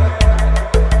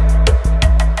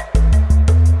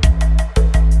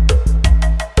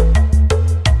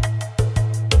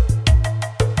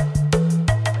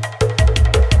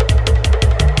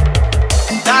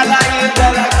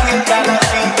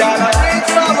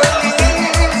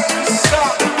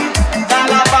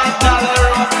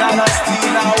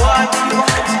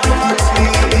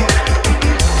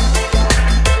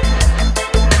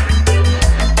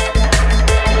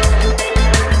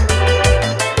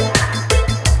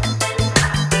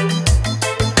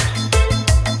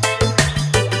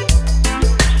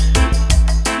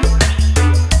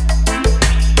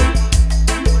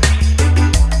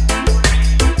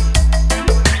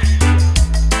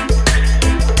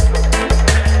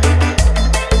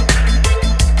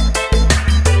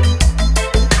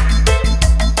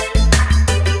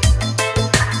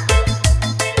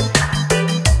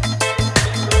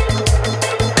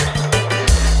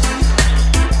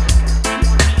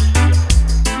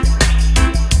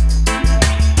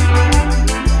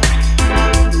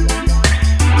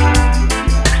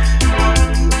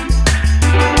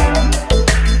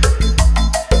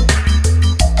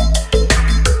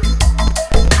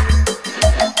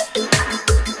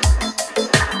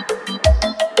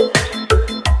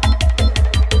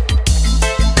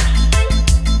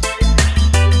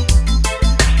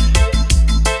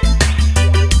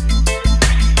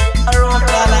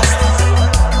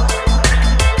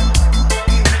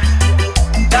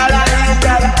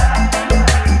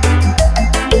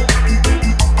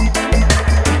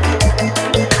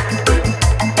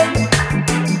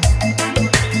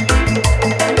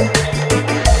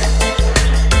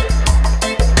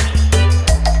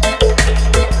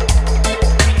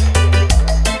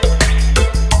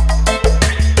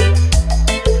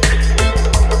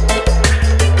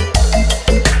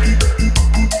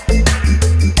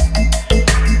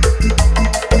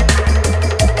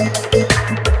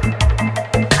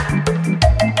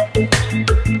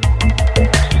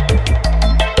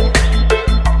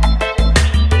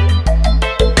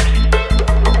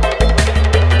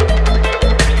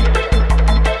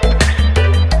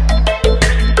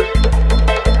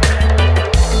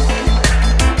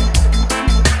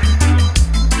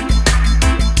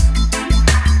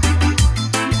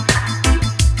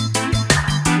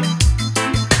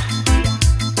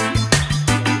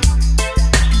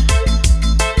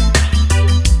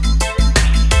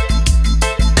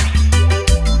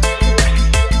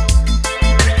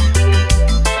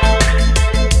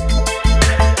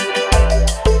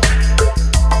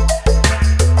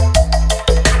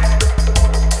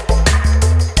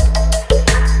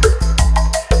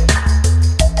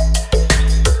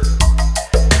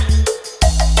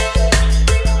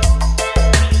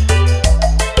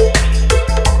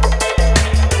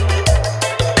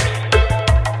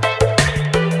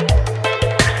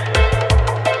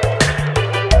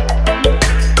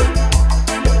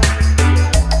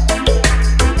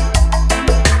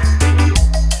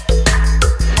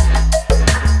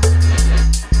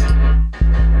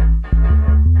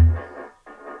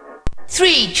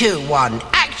 3, 2, 1,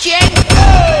 action!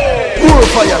 Pour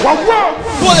fire!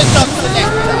 Pull it up,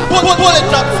 selector! Pull it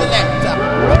up, selector!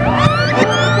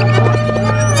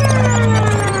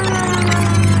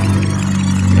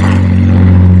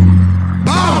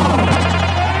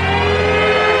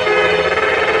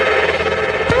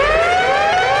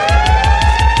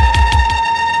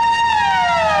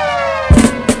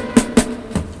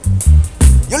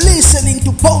 Listening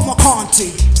to Paul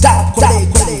McCarthy, Dab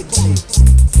Collect,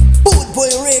 Boot Boy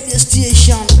Radio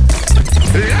Station.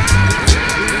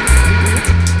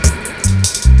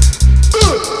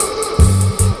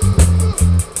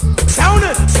 Sound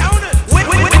it, wait,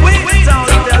 sound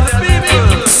it, tell the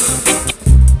people.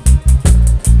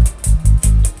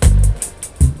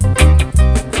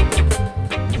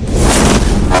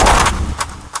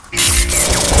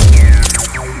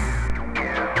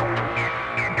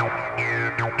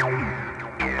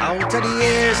 Out of the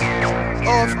years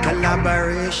of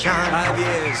collaboration, 5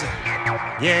 years,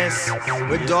 yes,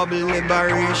 with double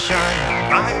liberation.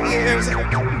 5 years,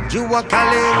 you are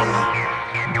calling,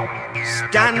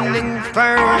 standing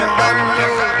firm.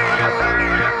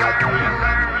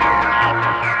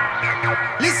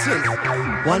 Listen,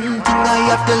 one thing I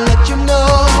have to let you know,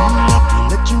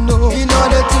 in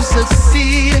order to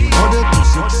succeed,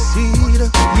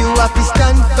 you have to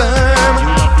stand firm.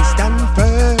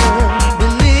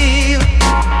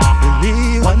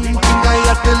 One thing I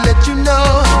have to let you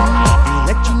know,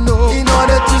 in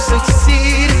order to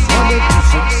succeed,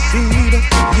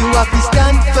 you have to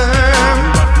stand firm.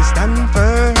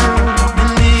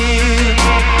 Believe,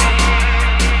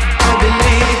 I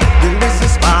believe there is a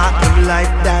spark of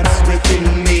life that's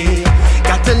within me.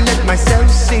 Got to let myself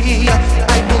see.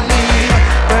 I believe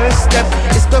first step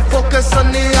is to focus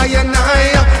on the I and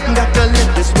I. Got to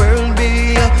let this world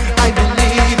be. I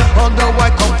believe, although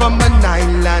I come from an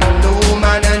island, no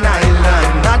man an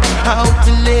island, not how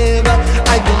to live.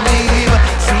 I believe,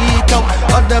 seek out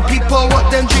other people, what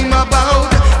them dream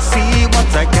about, see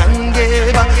what I can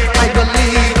give. I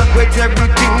believe, with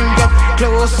everything get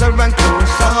closer and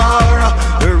closer,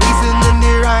 the reason in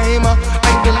the rhyme. I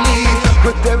believe,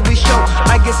 with every show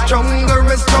I get stronger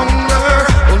and stronger,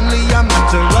 only a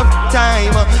matter of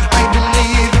time. I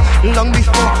believe, long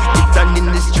before it's an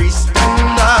industry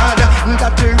standard,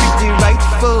 got to reach the right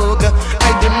folk.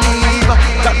 I believe,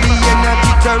 got the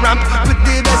energy to ramp with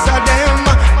the best of them.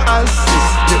 I'll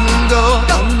system go.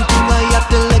 One thing I have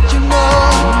to let you know,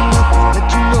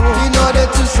 in order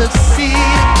to succeed,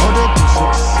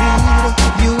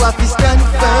 you have to stand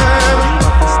firm.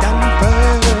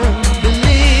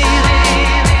 Believe.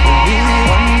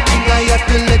 One thing I have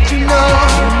to let you know,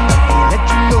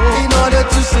 in order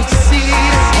to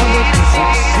succeed,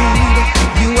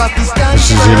 you have to stand firm. This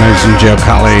is the amazing Joe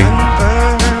Cali.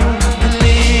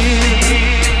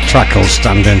 Track called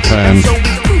Standing Firm.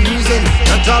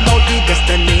 Not about the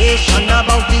destination,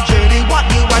 about the journey. What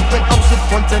you want when house with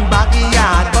front and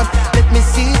backyard. But let me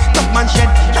see, top man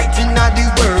shed light in the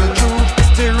world through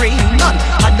history. None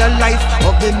had the life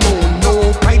of the moon,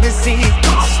 no privacy.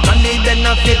 Cost and the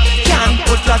benefit, can't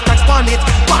put a tax on it.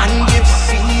 One gives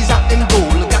Caesar and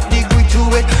gold, got degree to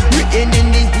it. Written in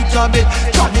the heat of it,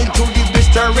 trodden to the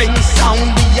blistering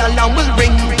sound. The alarm will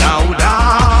ring louder.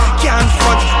 Can't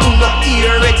front, do not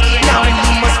hear it. Now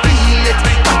you must feel it.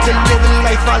 Got to live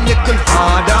life a little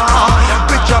harder.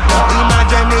 Picture for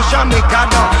imagination, make a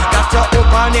door. Got to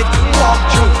open it, walk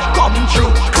through, come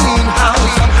through, clean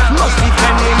house. Must be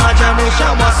pen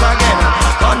imagination once again.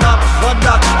 Gone up for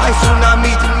that, I soon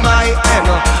meet my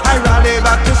end. I rally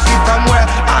back to see from where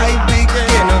I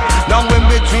begin. Long in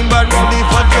between, but ready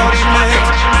for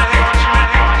judgment.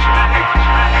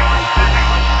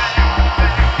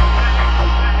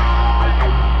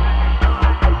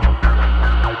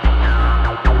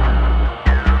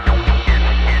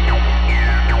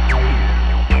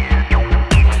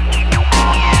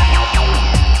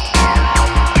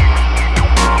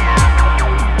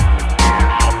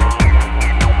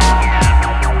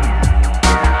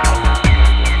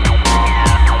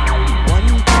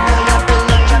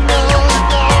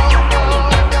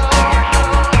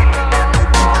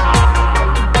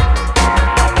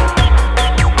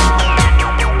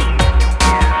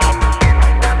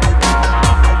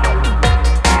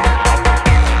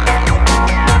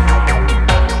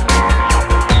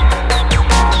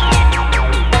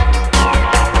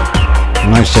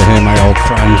 Nice to hear my old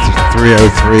friend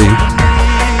 303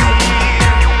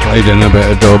 played in a bit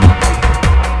of dub.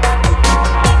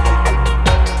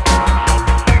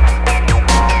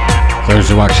 Those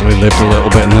who actually lived a little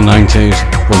bit in the 90s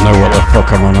will know what the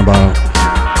fuck I'm on about.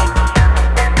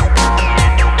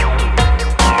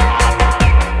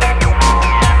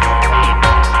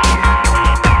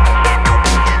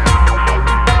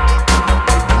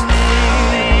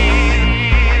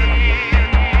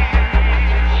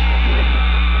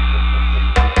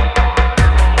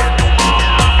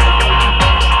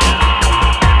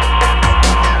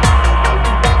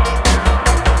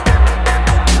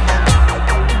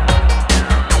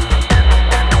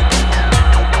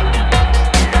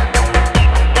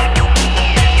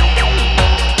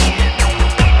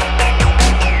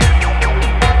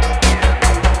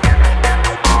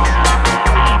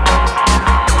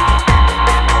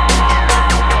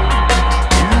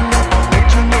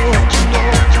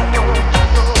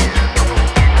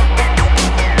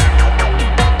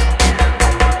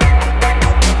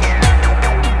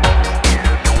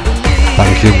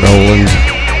 keep it rolling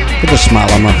with a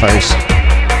smile on my face.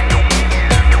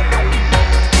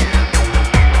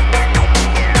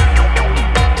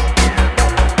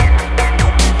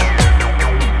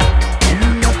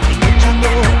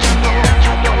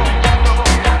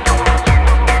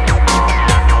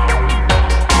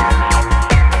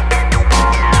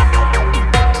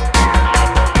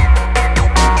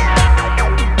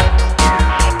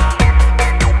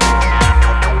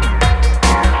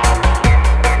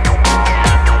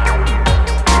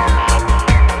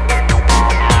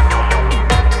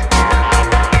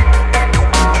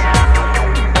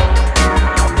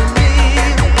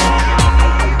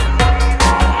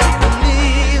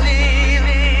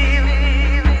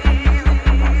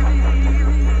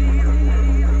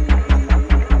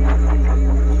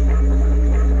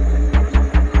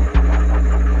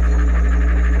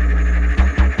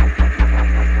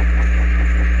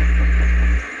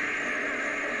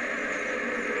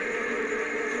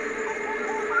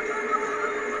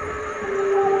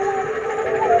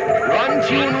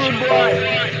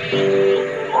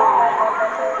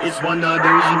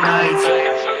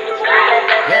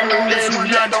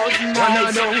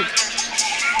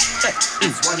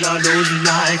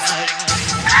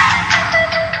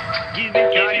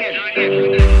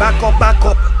 Back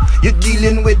up, you're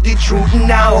dealing with the truth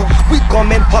now. We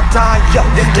coming hotter,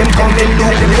 them coming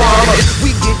lukewarm.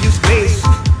 We give you space,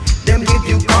 them give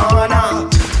you corner.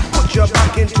 Put your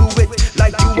back into it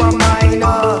like you are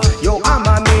minor. Yo, I'm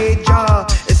a major,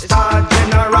 a star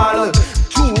general.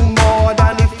 2 more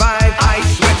than the 5, I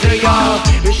swear to ya.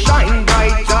 You shine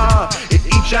brighter in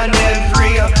each and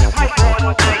every. My phone,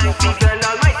 my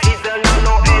seasonal,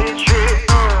 no entry.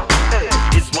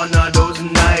 It's one of those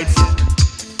nights.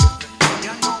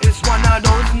 It's one of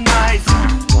those nights.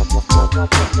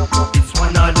 It's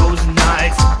one of those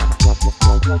nights.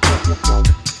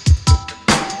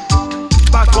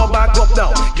 Back up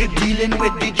now. You're dealing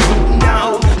with the truth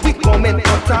now. We coming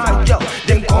hotter, yo.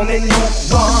 Them coming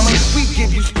lukewarm. We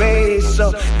give you space,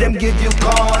 them give you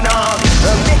corner.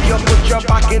 Make you put your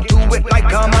back into it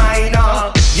like a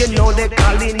miner. You know they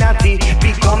calling at it,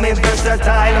 becoming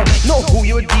versatile. Know who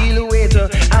you deal with,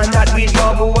 and that we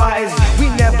double wise. We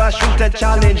never shoot a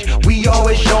challenge, we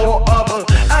always show up.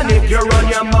 And if you run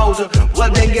your mouth, well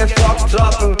then get fucked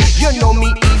up. You know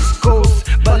me East Coast,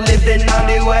 but living on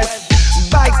the West.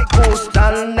 Bike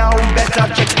coastal now, better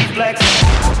check the flex.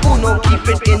 Uno keep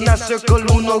it in a circle,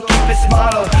 uno keep it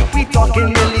smaller. We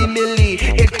talking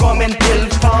milli, it coming till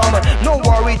farm. No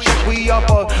worry, check we up,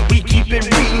 we keep it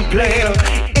real player.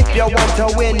 If you want to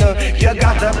win, you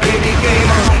gotta play the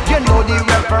game. You know the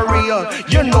referee,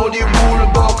 you know the rule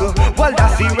book. Well,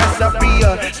 that's the recipe,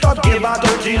 stop give a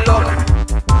dirty look.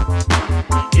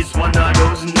 It's one of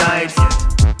those nights.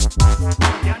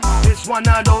 It's one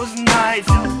of those nights.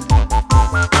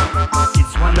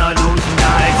 It's one of those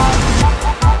nights.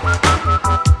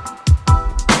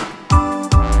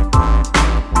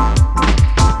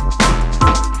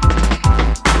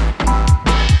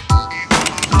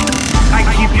 I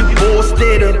keep you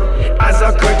posted as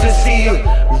a courtesy.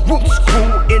 Roots crew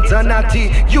internati,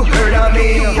 you heard of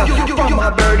me. From my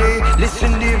birdie,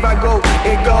 listen if I go,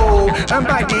 it go. And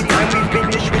by the time we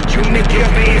finish with you, make your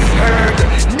face hurt.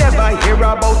 Never hear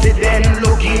about it, then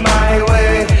looking my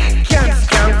way. Can't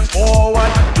scan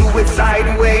forward, do it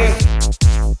sideways.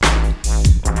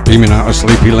 Beaming out of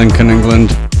sleepy Lincoln, England.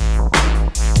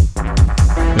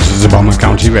 This is the Bomber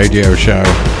County Radio Show.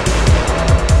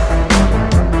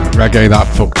 Reggae that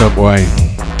fucked up way.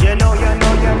 You know.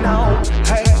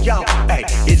 Hey, yo, hey,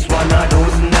 it's one of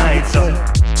those nights.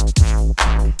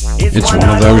 It's one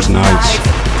of those nights.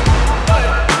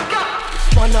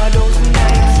 It's one of those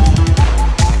nights.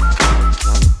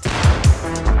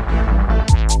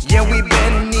 Yeah, we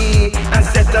bend knee and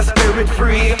set the spirit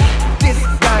free. This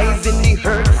guy's in the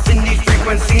hertz, in the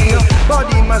frequency.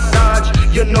 Body massage,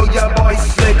 you know your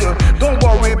voice slick. Don't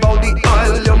worry about the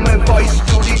oil, my voice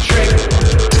do the trick.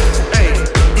 Hey,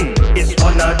 it's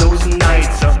one of those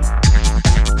nights.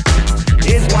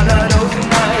 It's one of those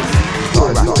nights.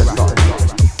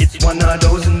 It's one of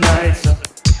those nights.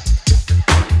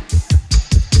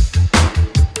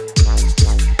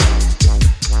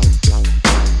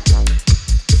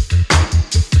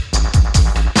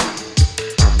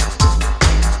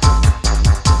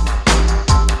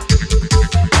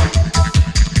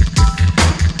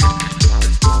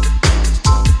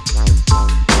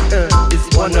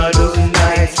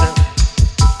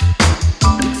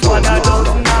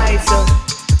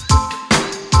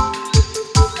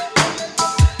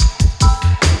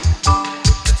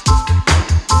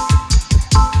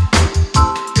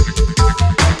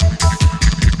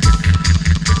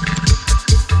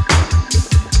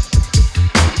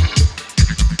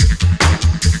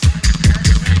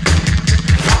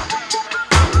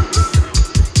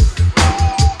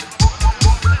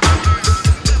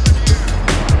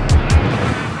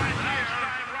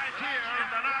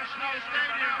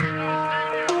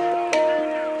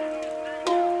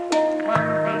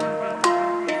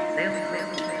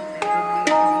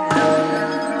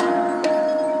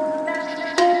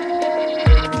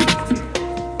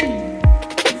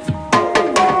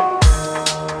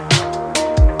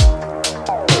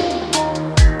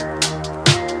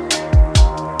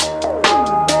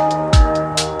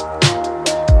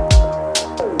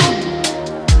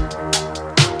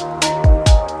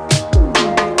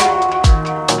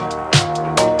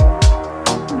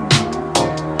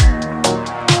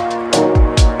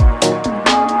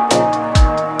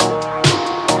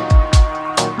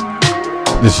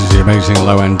 amazing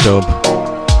low-end dub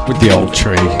with the old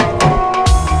tree.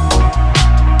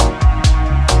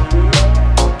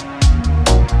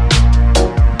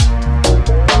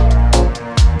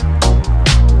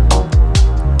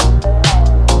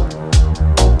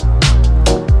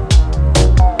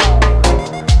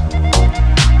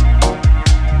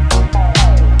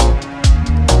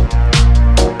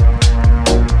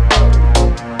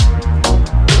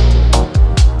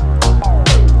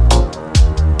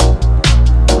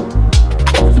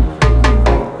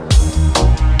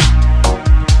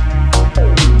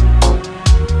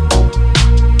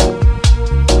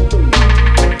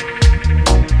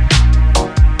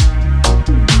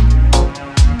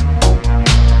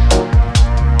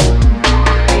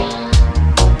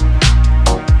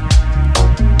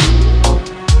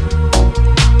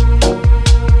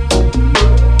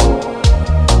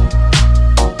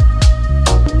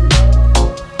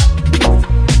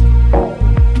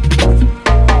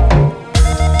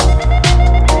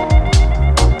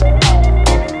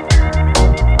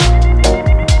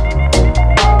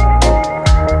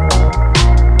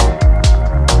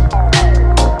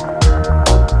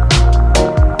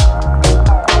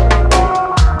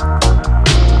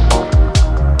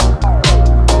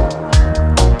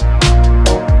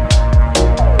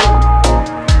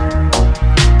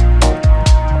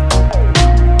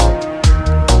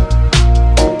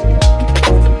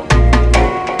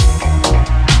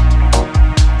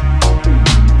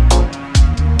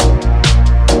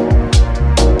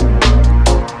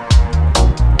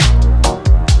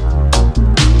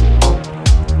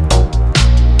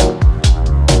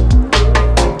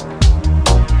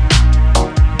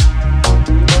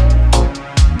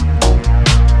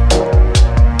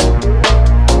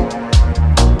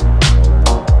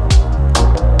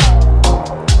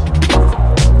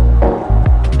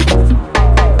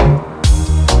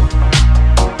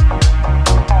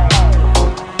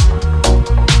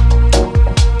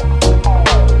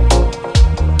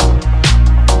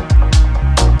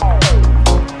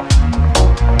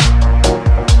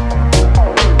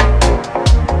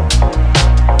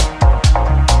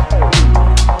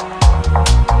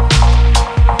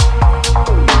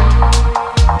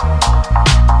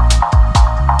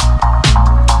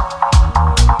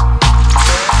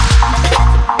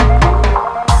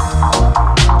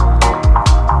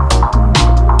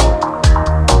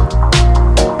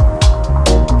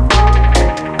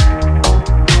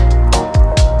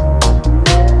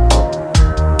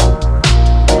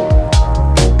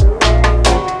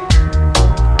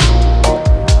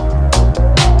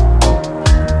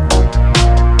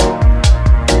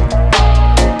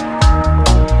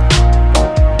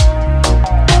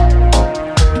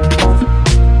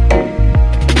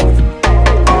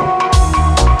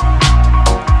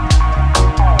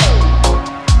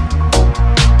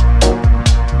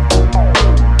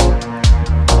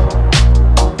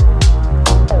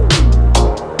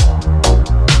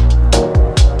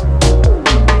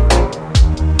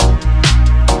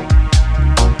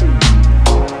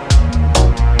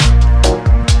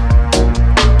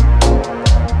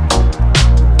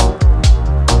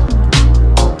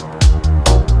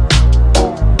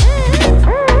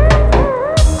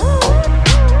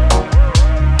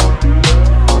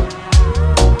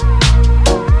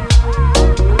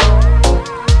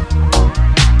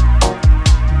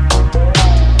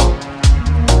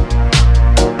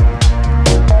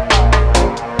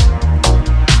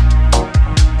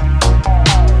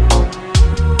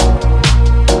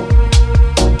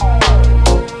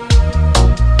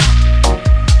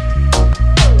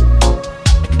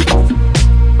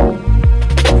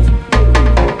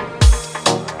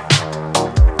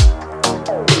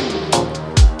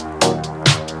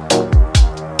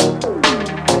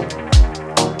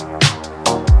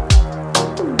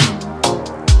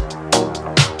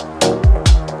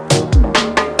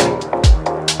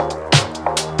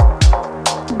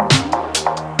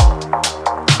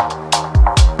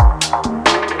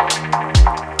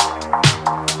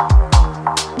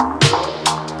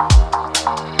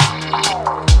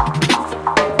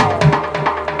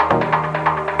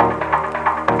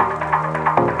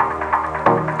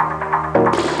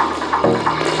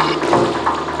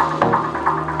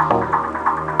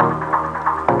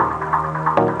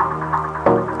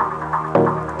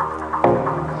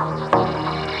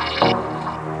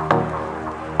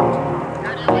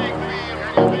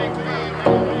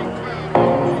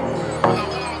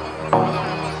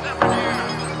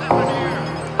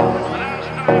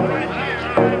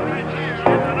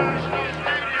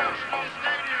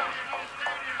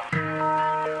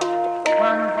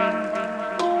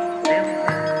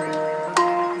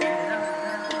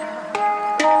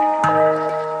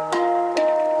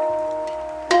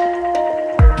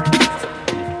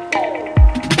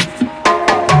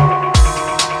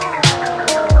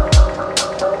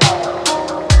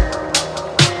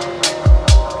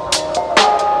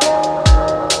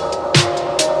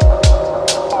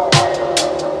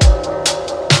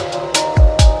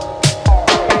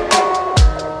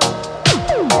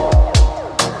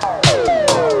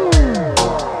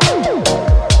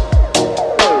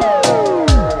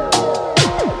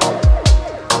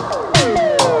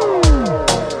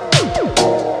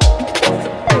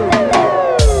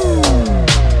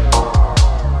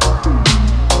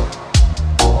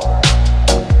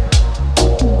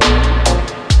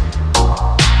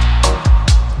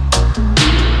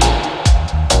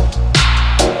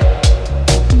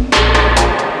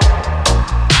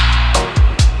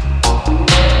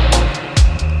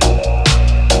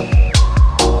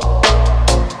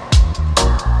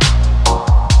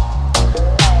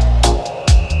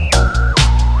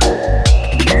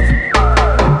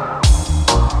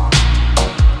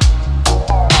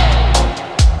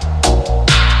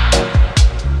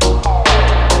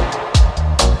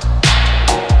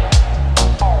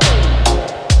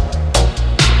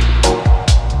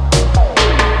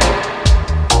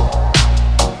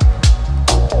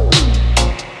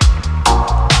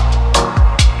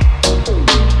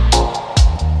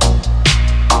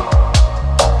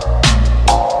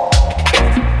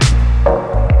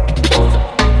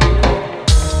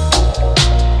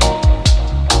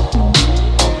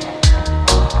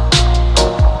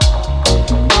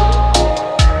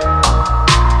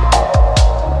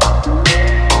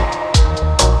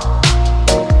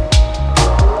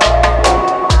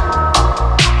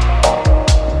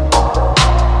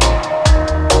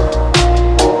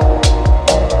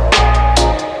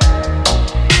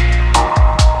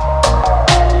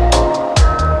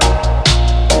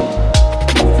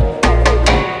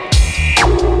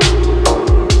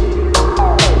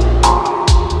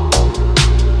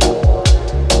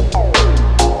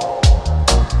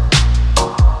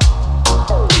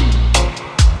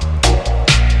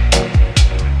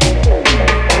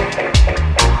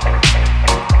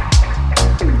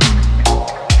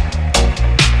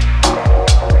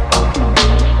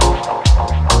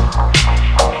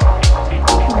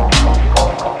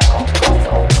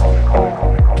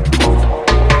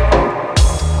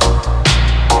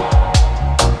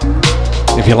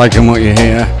 If you're liking what you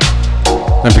hear,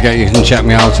 don't forget you can check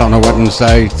me out on a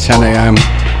Wednesday, 10 a.m.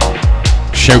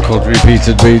 Show called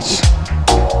Repeated Beats.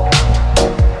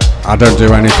 I don't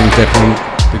do anything different.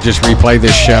 We just replay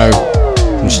this show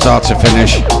from start to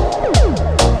finish.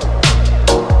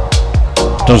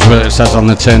 Does what it says on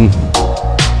the tin.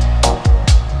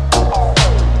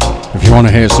 If you want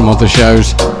to hear some other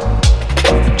shows,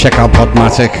 check out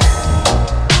Podmatic.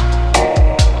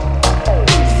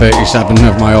 37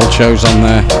 of my old shows on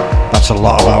there. That's a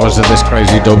lot of hours of this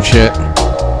crazy dub shit.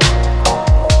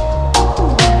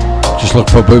 Just look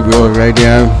for Boot Boy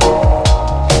Radio.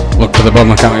 Look for the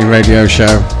Bummer County Radio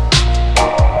Show.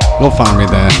 You'll find me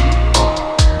there.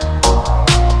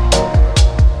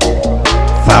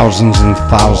 Thousands and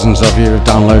thousands of you have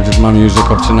downloaded my music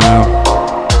up to now.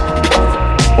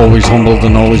 Always humbled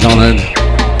and always honoured.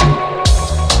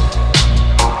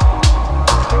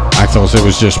 I thought it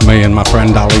was just me and my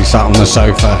friend Ali sat on the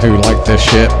sofa who liked this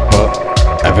shit,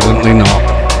 but evidently not.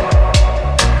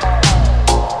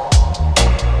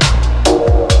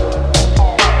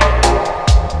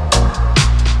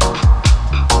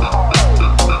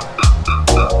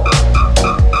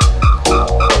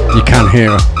 You can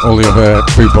hear all the other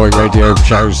Boot Boy Radio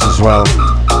shows as well.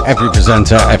 Every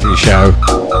presenter, every show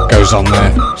goes on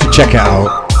there. So check it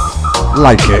out,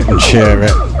 like it and share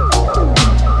it.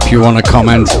 If you want to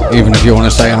comment, even if you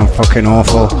want to say I'm fucking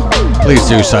awful, please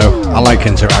do so. I like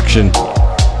interaction,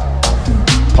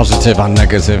 positive and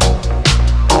negative.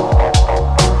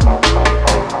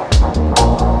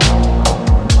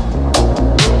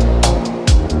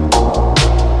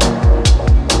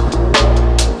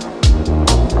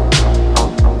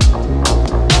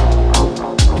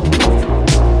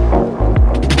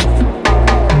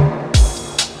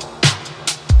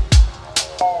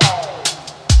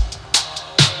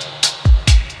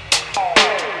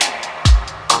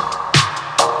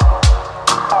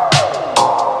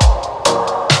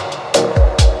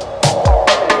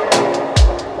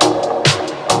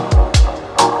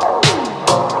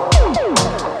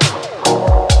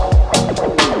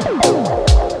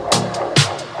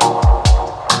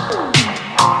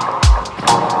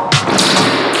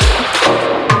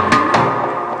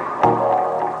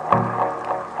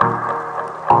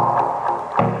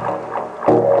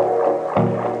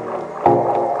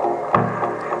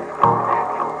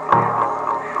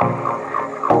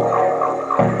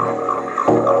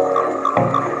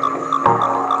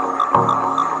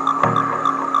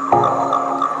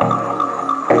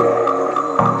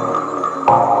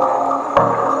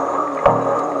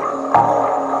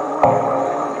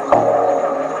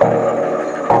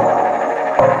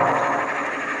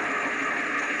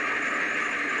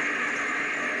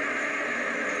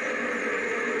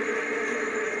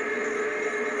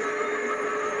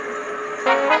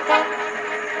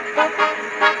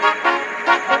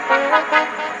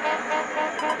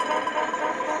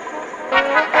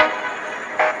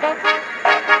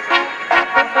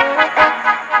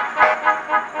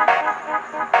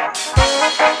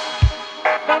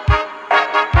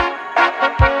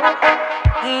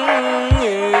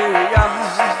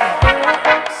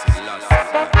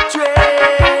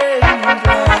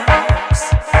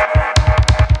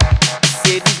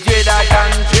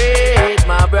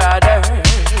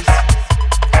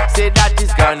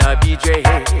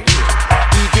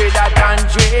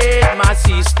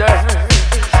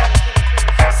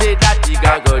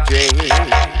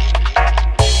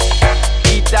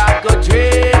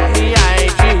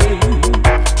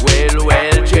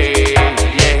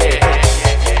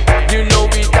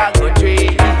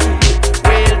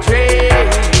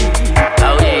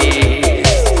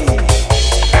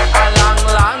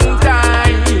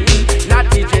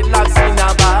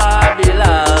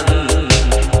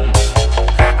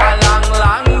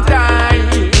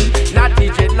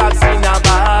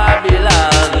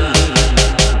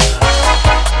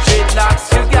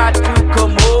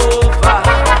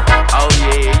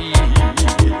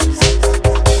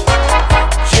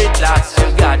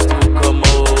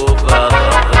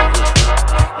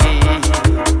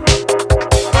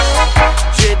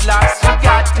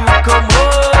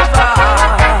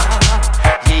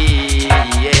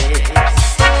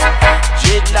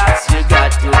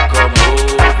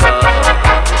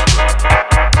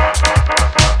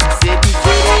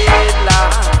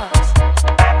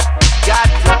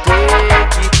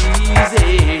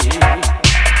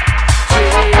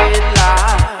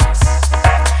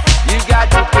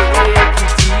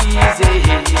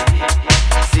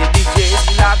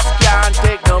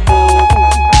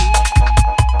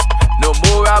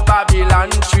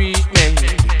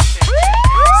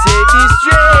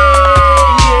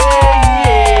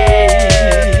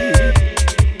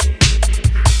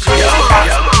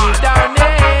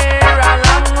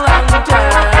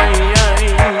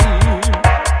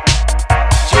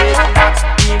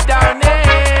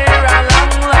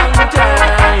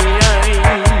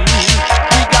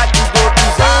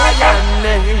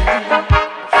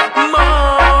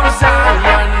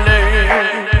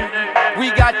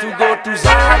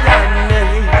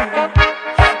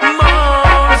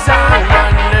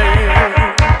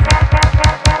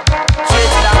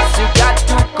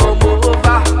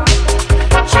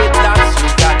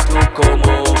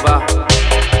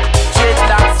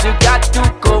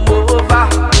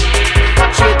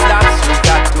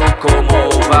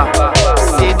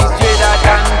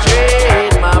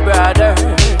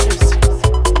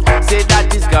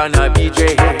 gonna be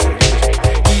dread.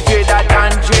 He dread that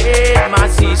and dread my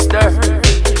sister.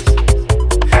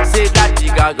 Say that he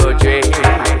got go dread.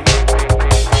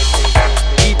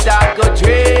 He that go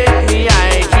dread me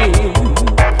I dream.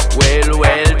 Well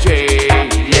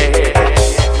dread,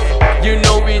 yes. You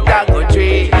know we that go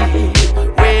dread.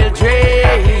 Well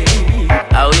dread,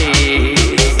 oh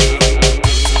yes.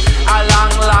 A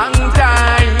long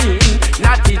time,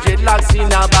 natty dreadlocks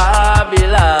in a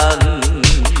Babylon.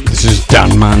 This is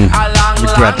Dan Man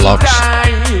with dreadlocks.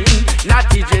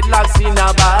 Natty dreadlocks in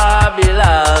a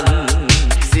Babylon.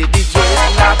 See the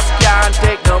dreadlocks can't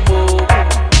take no more.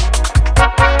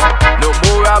 No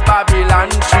more a Babylon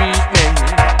treatment.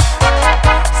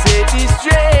 Say this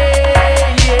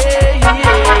dread,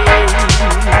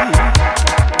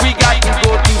 we got to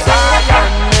go to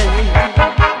Zion,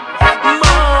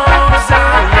 Mount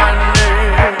Zion.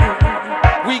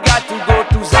 We got to go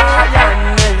to Zion,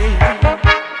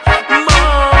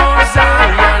 Mount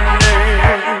Zion.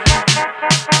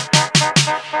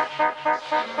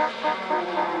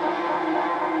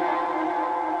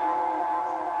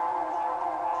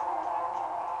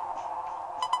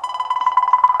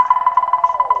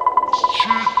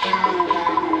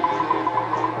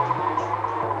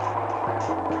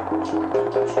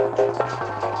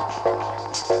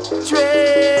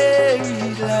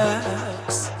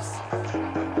 Dreadlocks.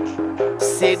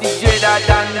 Say the dreader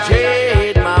than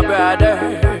dread, my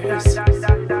brothers.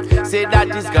 Say that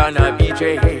is gonna be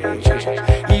dread.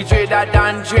 He dreader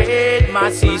than dread, my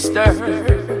sisters.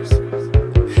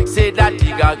 Say that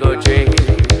he got go dread.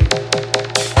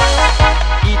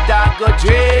 He that go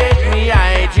dread me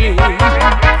I dream.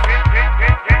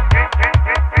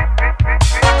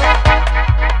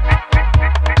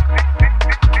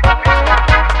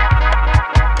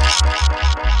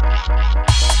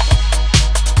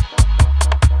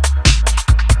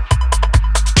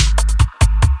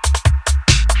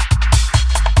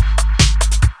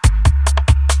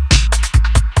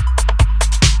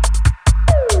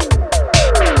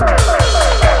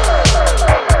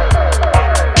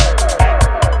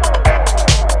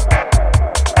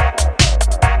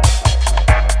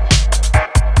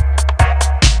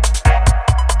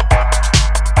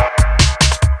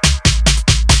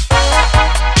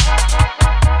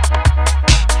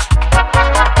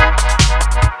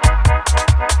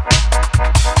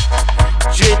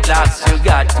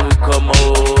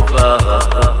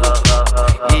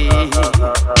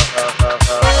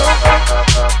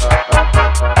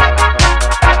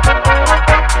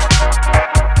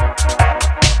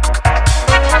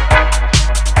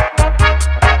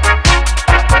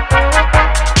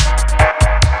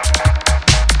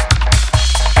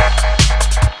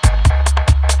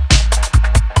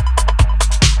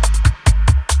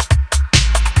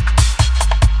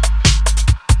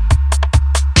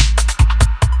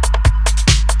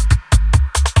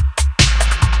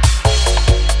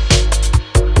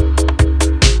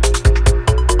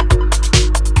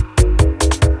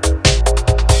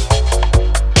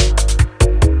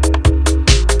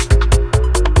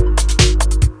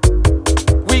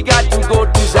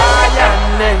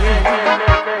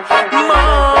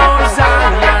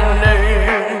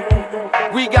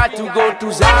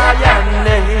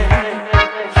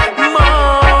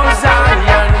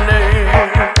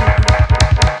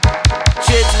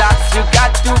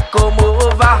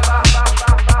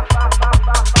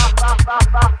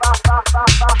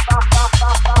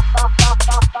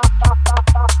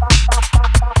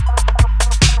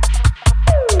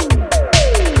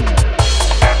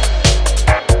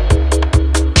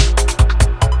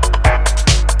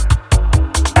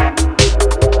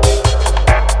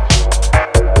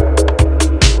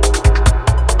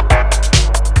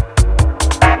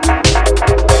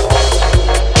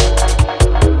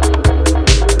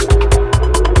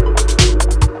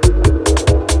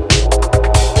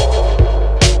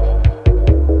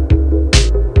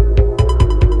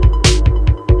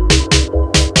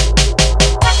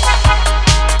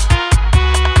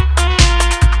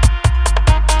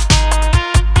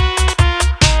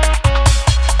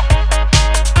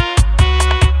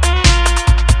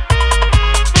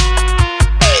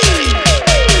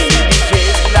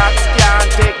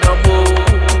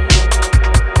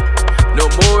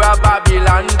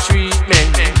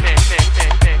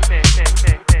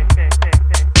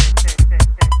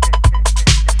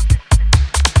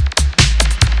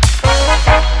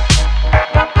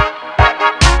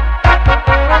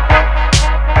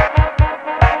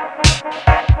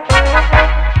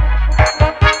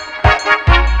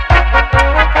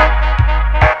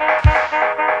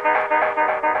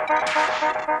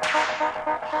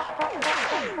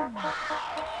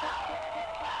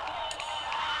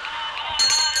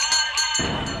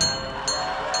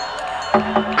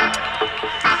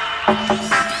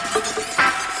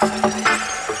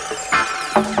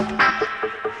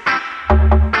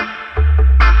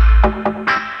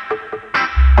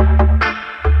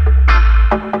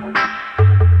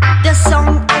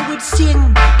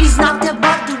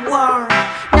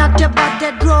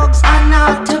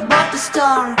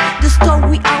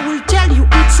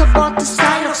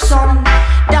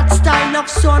 of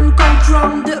sun come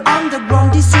from the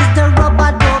underground. This is the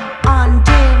rubber dub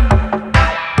anthem.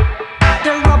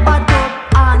 The rubber dub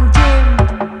anthem.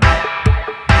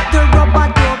 The rubber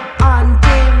dub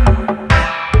anthem.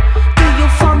 To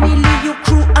your family, your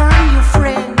crew and your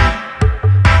friend.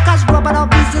 Cause rubber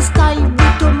dub is the style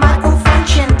with the microphone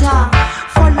center.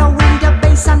 Following the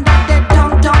bass and the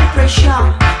down pressure.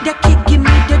 The kick give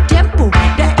me the tempo,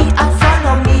 the E I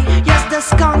follow me. Yes, the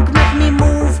skunk make me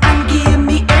move and give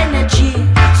me energy.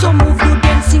 So move your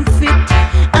dancing feet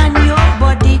and your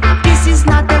body. This is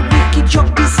not a wicked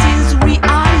joke, this is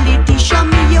reality. Show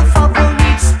me your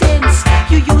favorite stance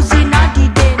you using at the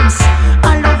dance.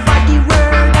 All over the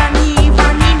world and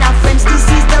even in a friends. This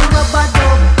is the rubber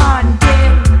dub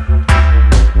anthem.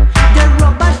 The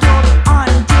rubber dub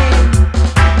anthem.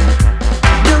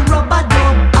 The rubber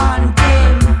dub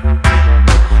anthem.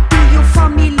 To your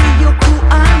family, your crew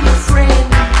and your friend.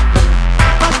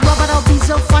 Cause rubber dub is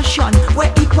a fashion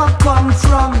where it will come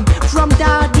from. From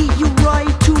Daddy you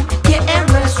right to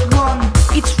KRS-One.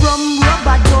 It's from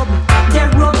rubber dub, the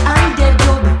rub and the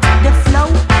dub, the flow,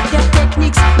 the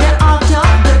techniques, the art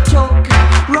of the talk.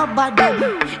 Rubber dub,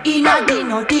 inna the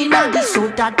north, inna the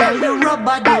south, I tell you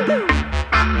rubber dub.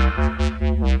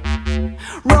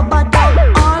 Rubber dub,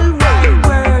 all one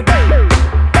word.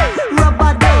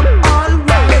 Rubber dub, all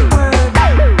one word.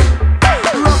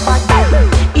 Rubber dub,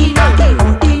 inna the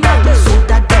north, inna the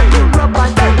south, I tell you rubber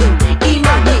dub.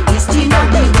 Inna the east, inna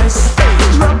the west.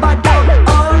 Rubber dub,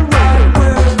 all one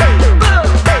word.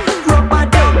 Rubber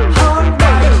dub, all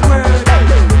one word.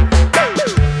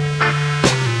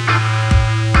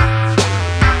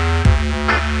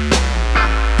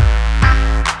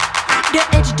 The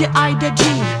H, the I, the G.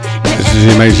 This is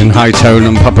the amazing High Tone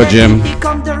and Papa Jim.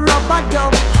 Become the rubber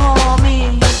dub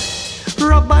homie.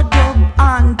 Rubber dub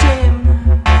anthem.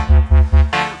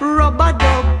 Rubber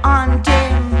dub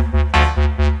anthem.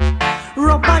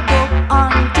 Rubber dub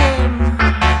anthem.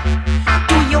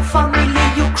 To your family,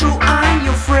 your crew and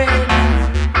your friend.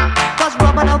 Cause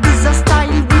rubber dub is a style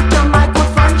with the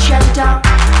microphone shelter.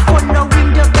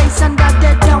 Following the bass and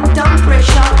the down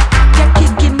pressure. The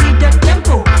kick give me the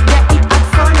tempo, the it and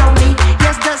follow me.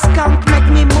 Yes, the skunk make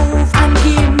me move and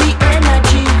give me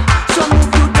energy. So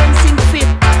move your dancing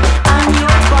feet and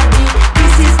your body.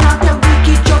 This is not a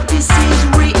wicked joke, this is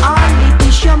reality.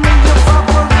 Show me your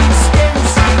favorite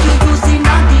stance you using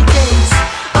on the dance.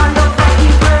 All over the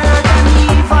world and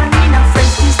even in a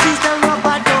friends. This is the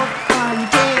rubber dub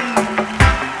anthem.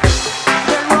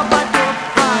 The rubber dub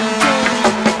anthem.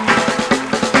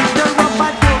 The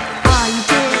rubber dub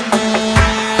anthem.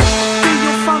 To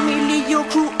your family, your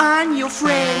crew and your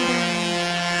friend.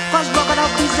 Cause rubber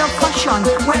dub is a fashion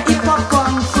where it all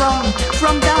come from.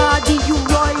 From Daddy you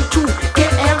right to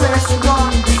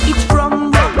KRS-One. It's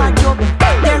from rubber dub,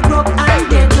 the rub and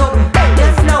the dub, the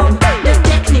flow, the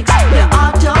techniques, the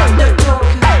art of the talk.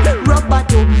 Rubber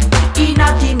dub, inna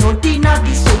the north, inna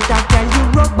the south, I tell you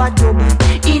rubber dub.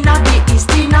 Inna the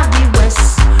east, inna the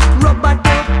west. Rubber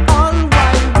dub, all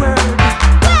wide world.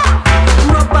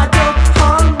 Rubber dub,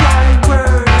 all wide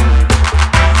world.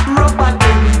 Rubber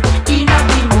dub, inna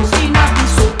the north, inna the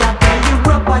south, I tell you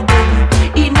rubber dub.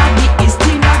 Inna the east,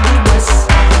 inna the west.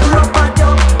 Rubber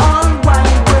dub, all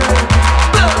wide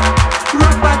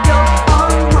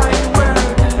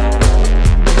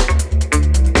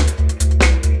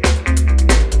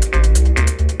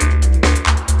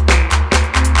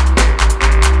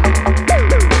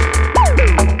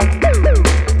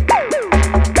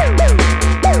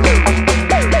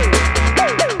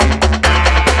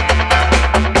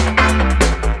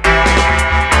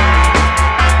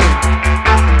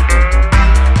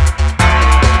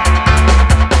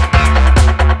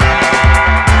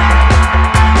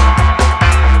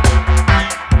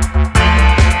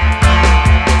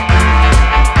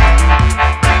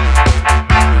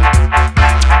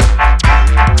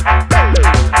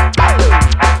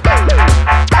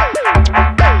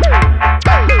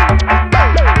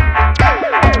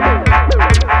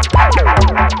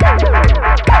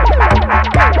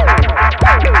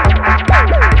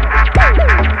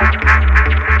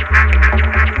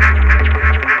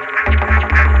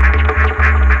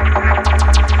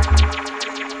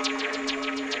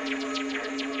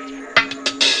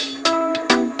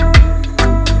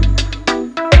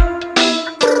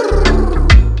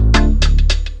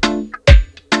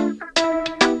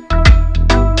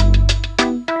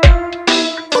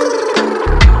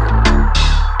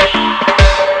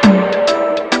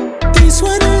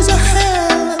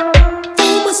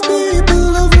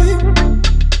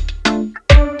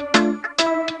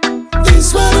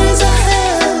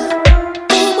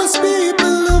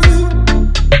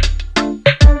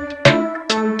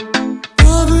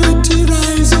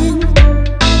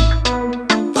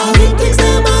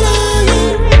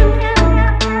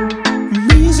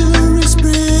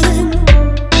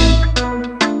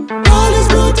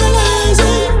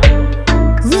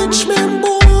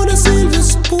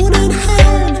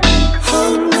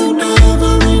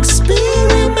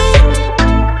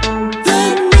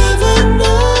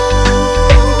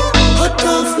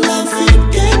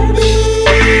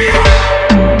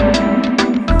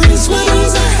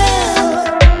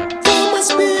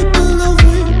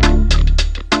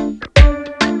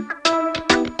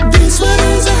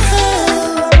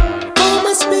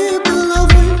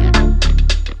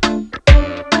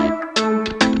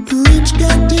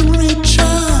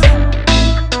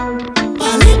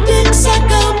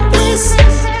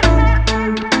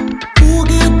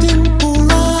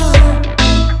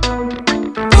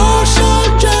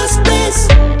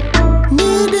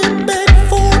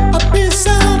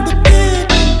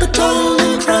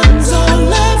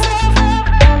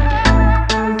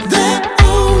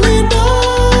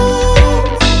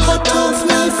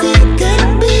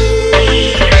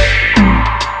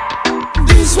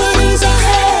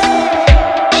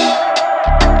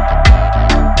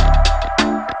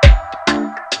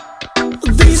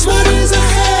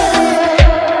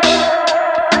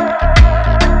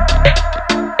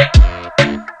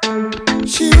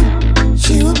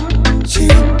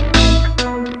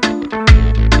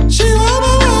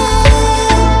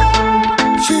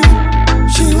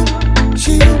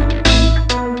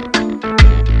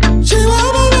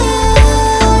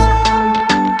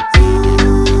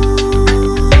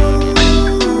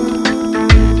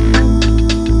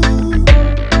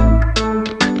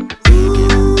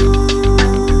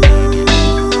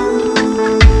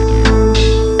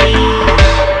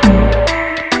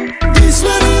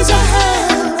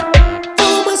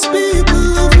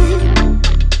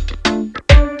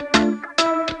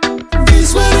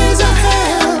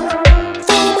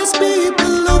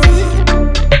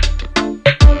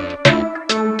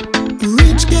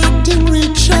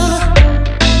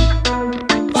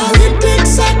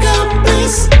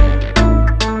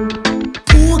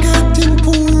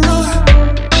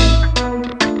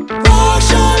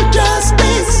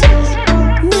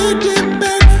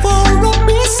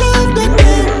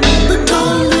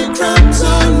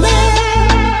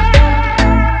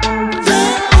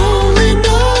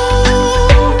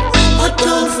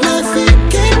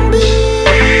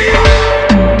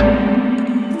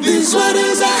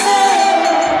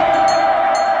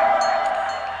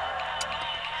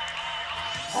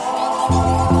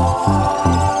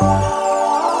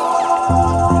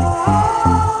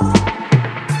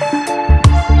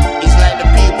It's like the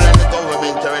people and the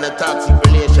government are in a toxic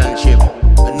relationship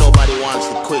and nobody wants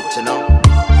to quit, you know.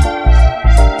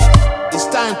 It's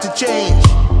time to change,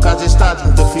 cause it's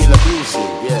starting to feel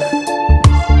abusive, yeah.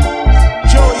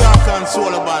 Joe York and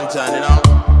Soul Banton, you know.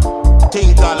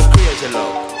 Think all the crazy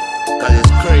love, cause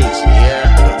it's crazy, yeah.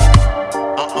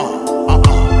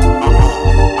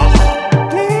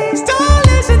 Please don't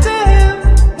listen to him.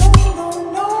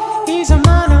 He's a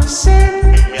man of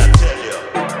sin. Me, I tell you.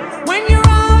 When you're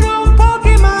out on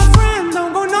pocket, my friend,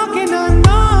 don't go knocking on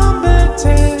number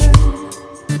 10.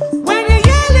 When you're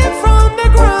yelling from the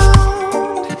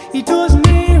ground, he doesn't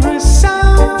hear a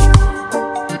sound.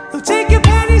 He'll take your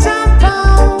pennies and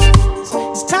pounds.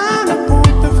 It's time to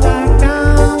put the flag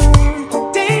down.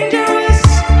 Dangerous.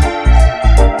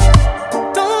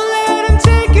 Don't let him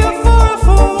take you for a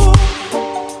fool.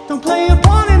 Don't play a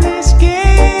part in this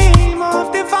game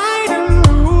of divide and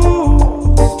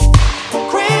rule.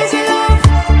 Crazy love,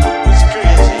 It's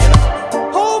crazy, you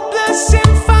know. hopeless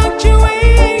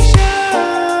infatuation.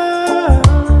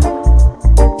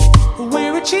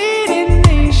 We're a cheating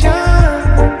nation.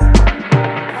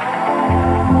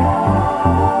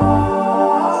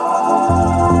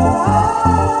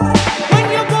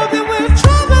 When you're bubbling with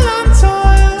trouble and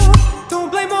toil, don't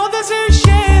blame others and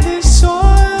share this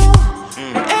soil.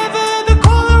 Whatever the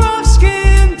color of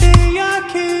skin, they are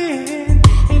kin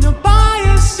in a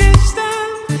bias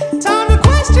system. Time to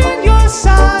question your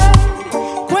side,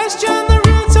 question the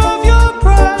roots of your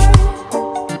pride.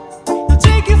 He'll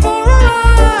take you for a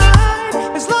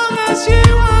ride as long as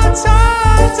you are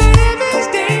tied to him. Is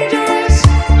dangerous.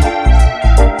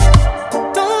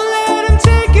 Don't let him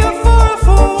take you for a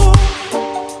fool.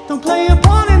 Don't play a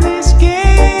part in this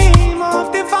game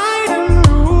of divide and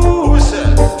rule. What's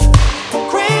that?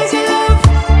 Crazy love,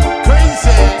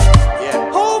 Crazy.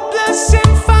 Yeah. hopeless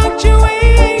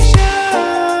infatuation.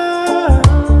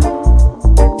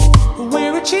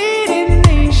 We're a cheating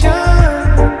nation.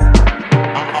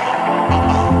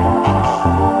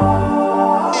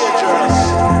 Dangerous.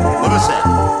 What was that?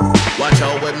 Watch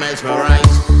how we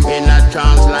mesmerize. In a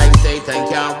trance like Satan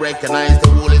can't recognize the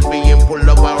wool is being pulled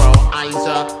up our eyes.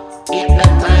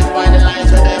 Hypnotized by the lies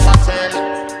that they must tell.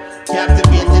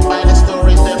 Captivated by the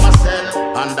stories they must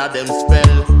tell. Under them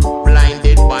spell.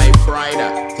 Blinded by pride.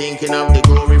 Thinking of the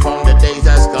glory from the days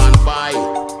that's gone by.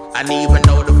 And even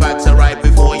though the facts are right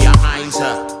before your eyes.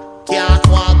 Can't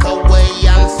walk away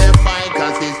and say fine,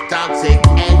 cause it's toxic,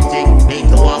 empty. Need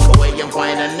to walk away and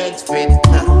find the next fit.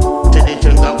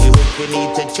 Tradition got we hook, we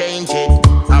need to change it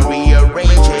and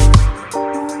rearrange it.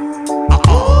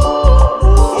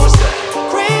 What's that?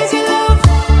 Crazy love,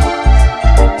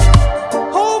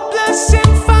 hopeless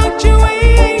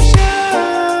infatuation.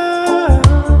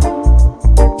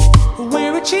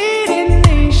 We're a cheating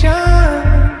nation.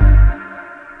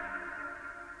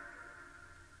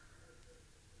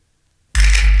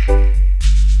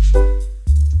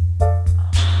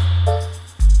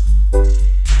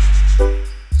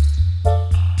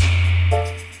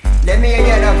 Let me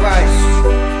hear the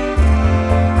voice.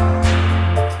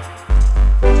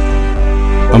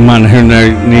 A man who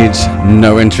needs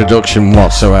no introduction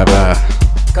whatsoever.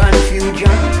 Confusion.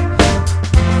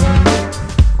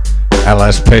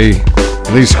 LSP,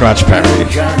 Lee Scratch Perry.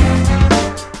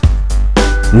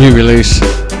 New release,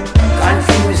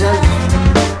 Confusion.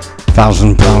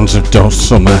 £1,000 of Dust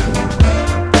Summer.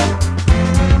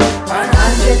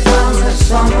 100 pounds of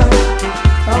summer.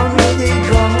 Only the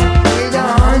drummer with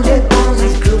 100 pounds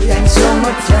of crew and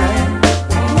summertime.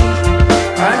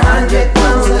 100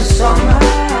 pounds of summer.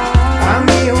 I'm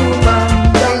the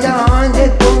woman with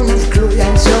 100 pounds of crew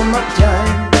and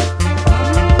summertime.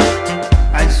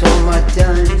 And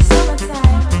summertime.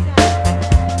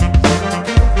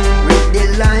 With the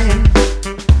lime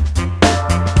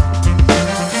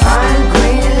and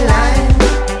green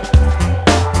lime.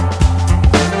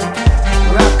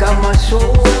 Rock on my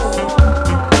soul.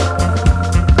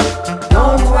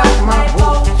 Don't rock my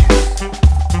boat.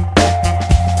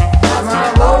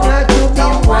 My boat not to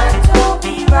be wet.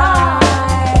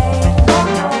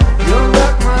 Don't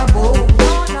rock my boat.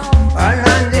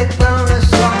 100 pounds of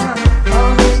summer.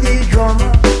 I'm the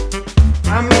drummer.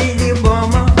 I'm the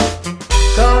bomber.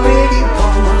 Call me the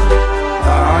bomber.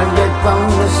 100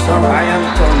 pounds of summer. I am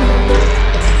coming.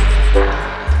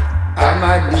 I'm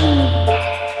a dude.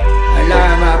 And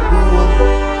I'm a fool.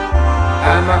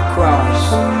 I'm a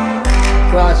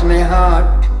cross my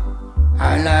heart,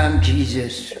 and I'm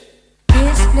Jesus.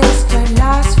 This bliss could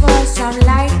last for some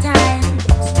lifetimes.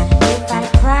 If I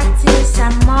practice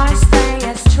and master,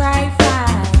 yes, try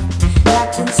find.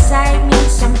 That's inside me,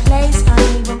 someplace,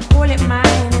 can't even call it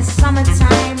mine. It's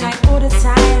summertime, like all the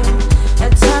time,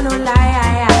 eternal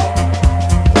light.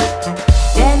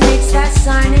 Then mix that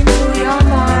sun into your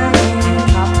morning.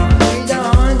 With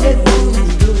 100 moons,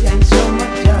 blue and so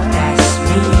much joy. That's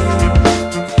me.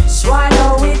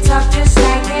 Swallow it up just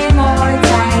like a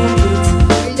mortite.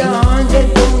 With 100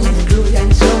 moons, blue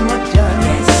and so much joy.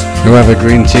 Yes. Whoever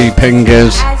Green Tea Ping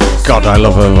is, God, I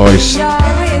love her voice.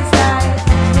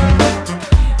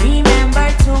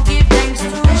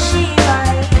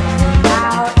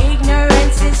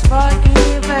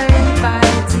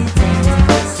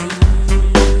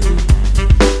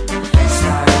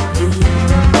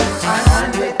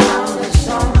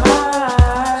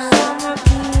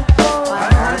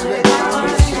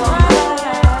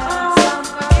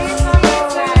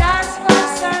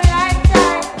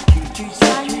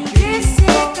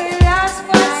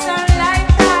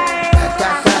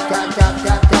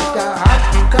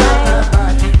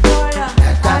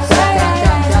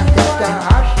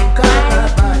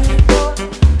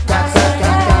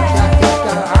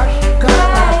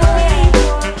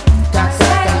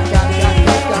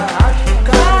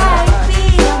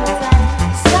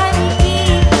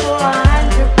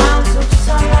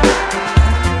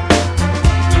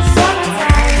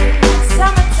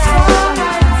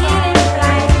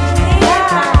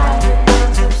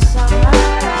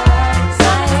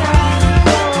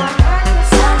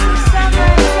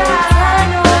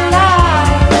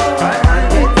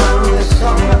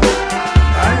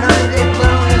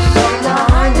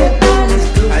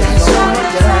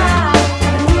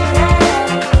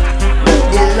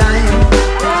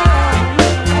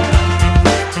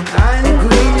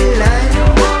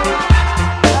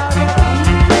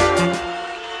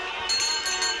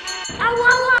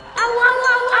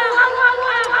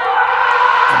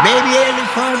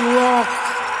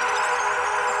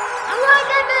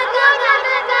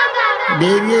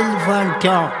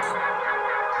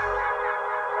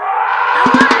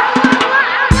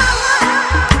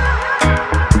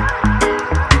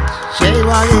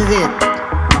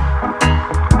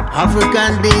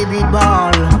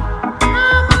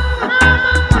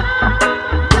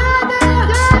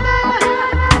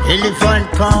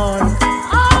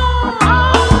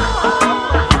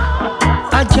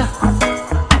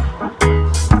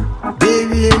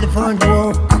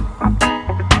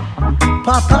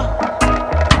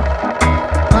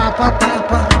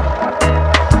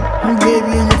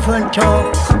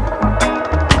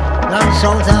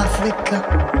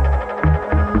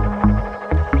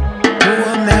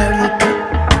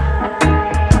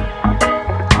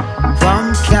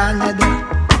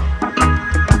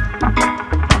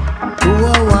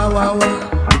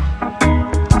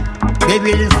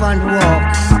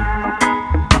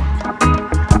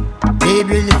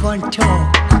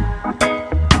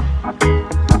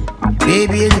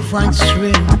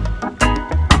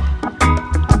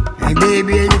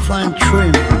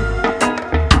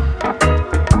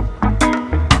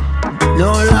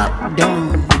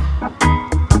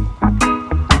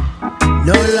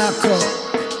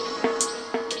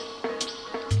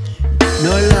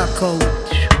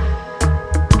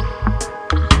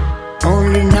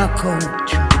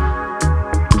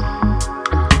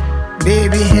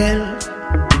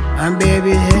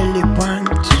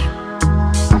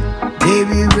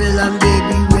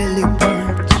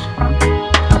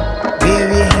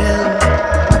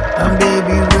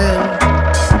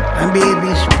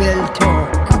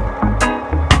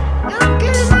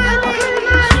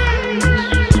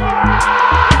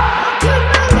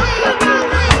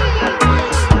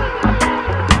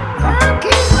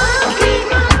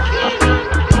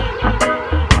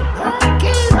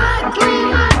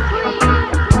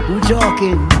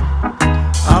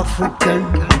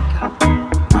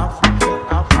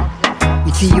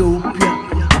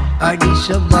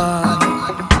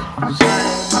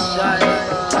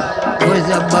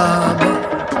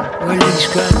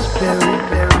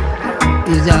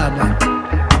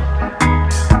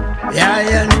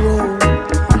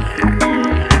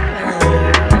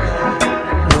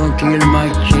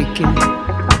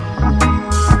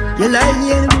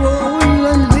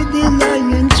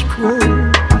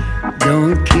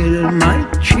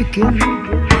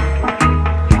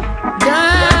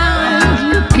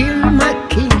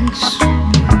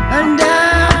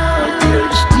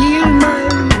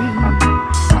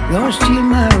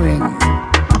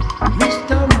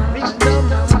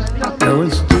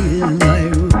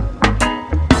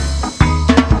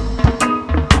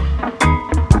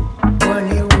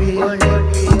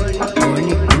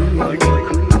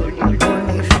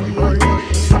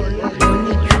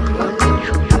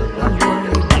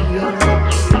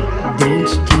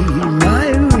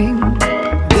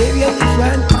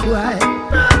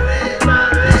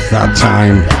 that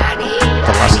time.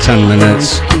 The last 10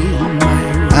 minutes.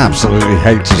 Absolutely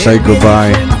hate to say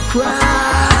goodbye.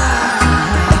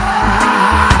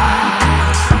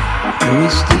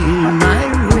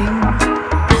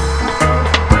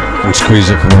 And squeeze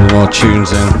a couple more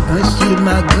tunes in.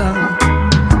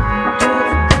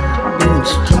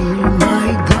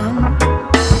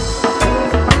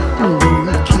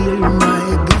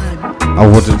 I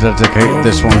would have dedicated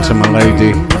this one to my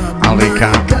lady, Ali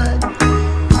Cat.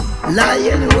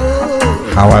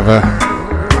 However,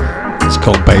 it's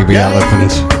called Baby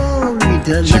Elephant.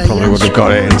 She probably would have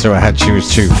got it into her head she was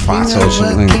too fat or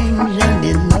something.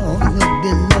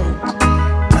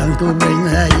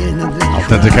 I'll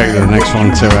dedicate the next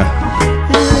one to her.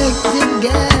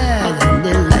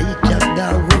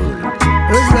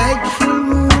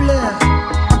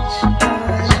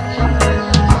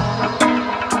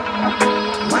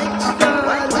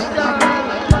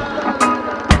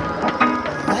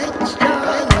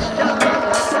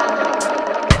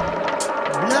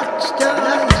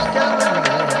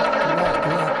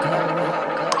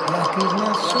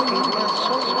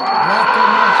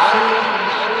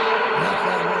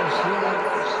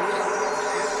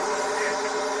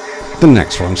 The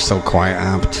next one's still quite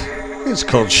apt. It's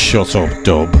called Shut Up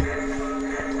Dub.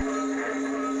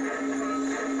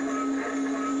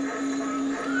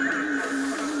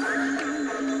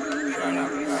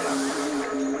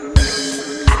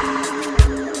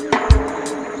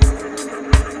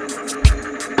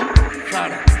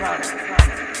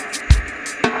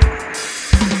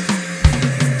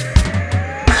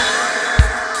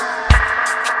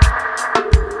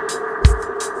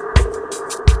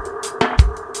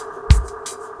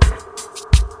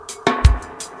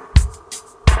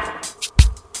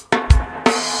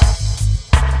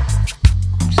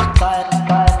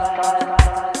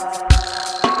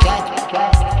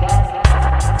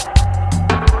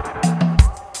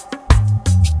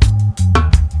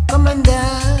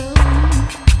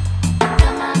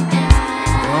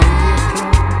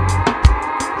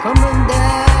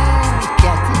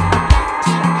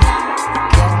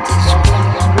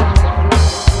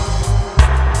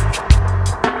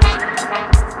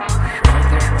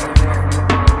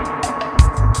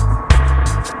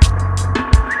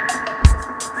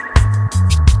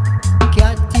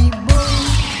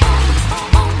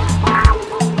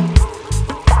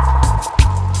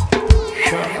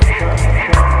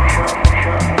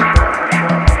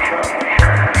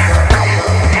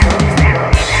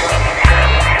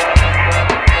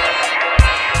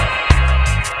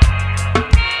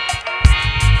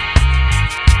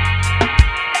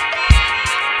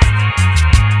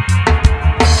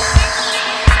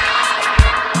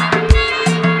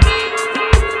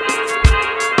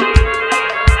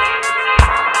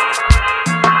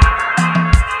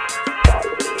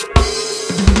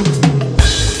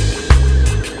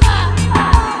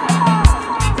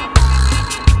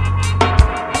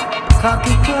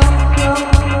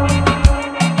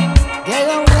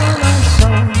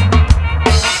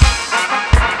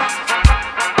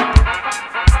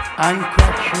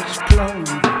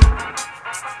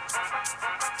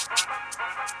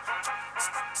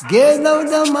 Get out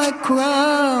of my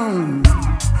crown,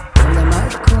 out of my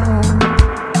crown.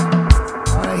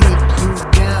 I hit you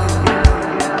down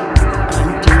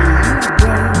until you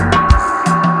drown,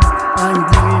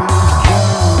 until you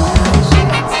drown.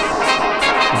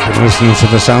 You've been listening to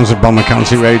the sounds of Bomber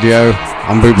County Radio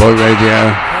on Boot Boy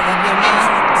Radio.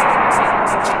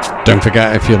 Don't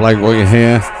forget, if you like what you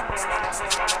hear,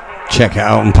 check it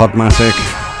out on Podmatic.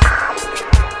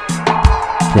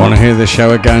 If you want to hear this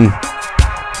show again,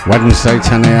 Wednesday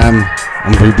 10 AM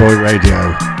on Boot Boy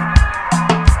Radio.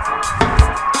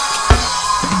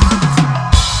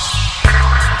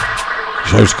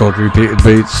 Show's called Repeated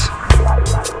Beats.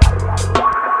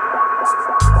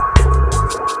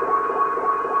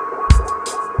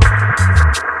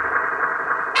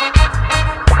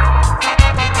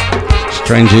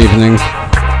 Strange Evening,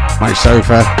 my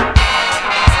sofa.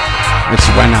 It's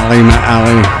when Ali met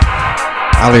Ali.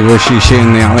 Ali was she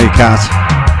and the alley cat.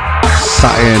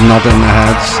 Sat here nodding their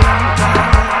heads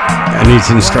and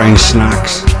eating strange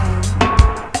snacks.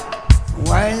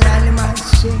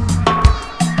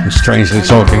 And strangely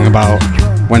talking about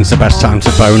when's the best time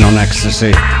to bone on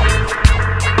ecstasy.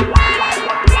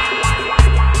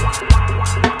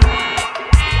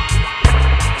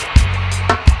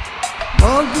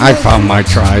 I found my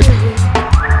tribe.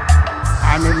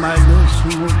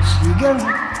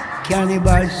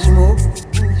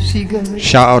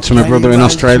 Shout out to my brother in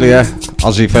Australia,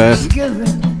 Aussie Firth.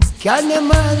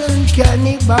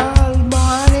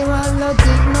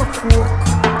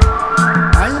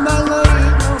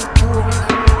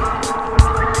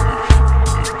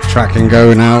 tracking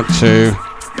going out to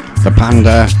the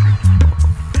Panda,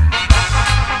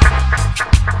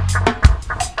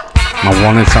 my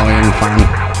one Italian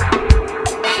fan.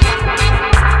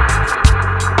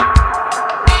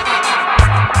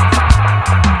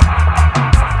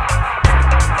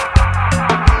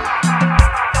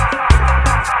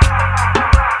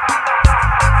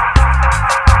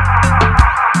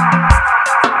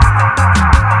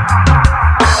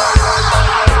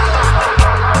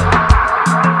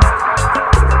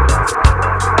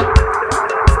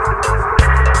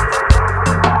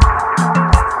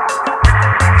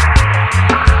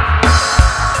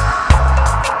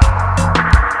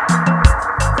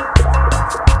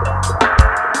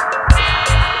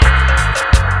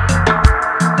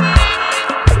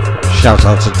 Shout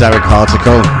out to Derek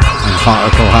Harticle and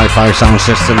Particle Hi-Fi Sound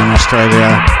System in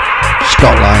Australia,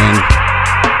 Scott Lyon,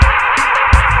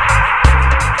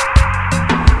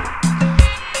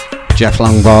 Jeff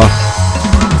Langbar,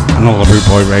 and all the Boot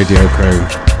Boy Radio crew.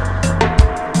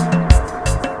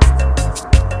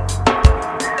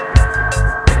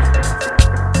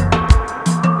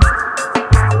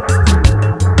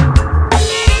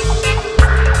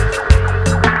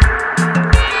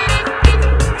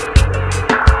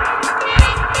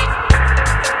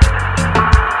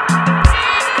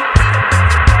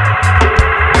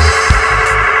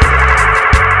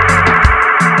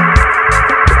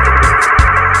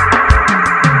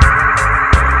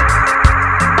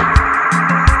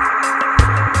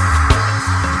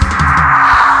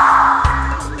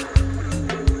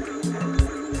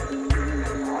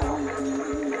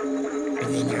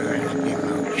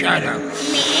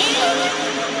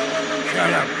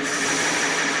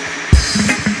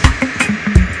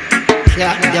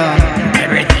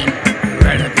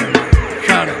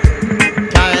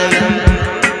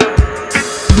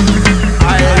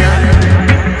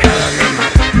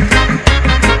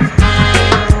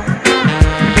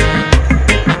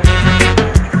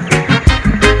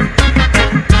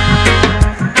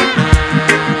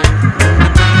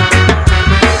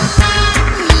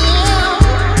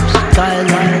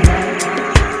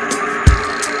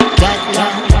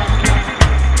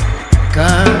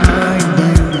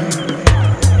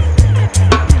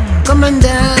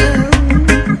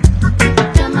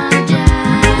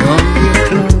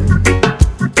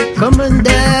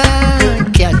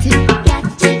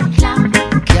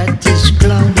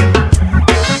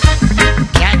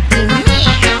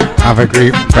 Have a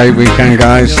great weekend,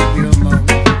 guys.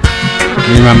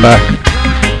 Remember,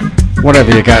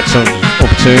 whatever you get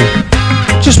up to,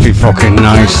 just be fucking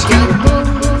nice.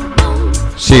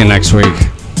 See you next week.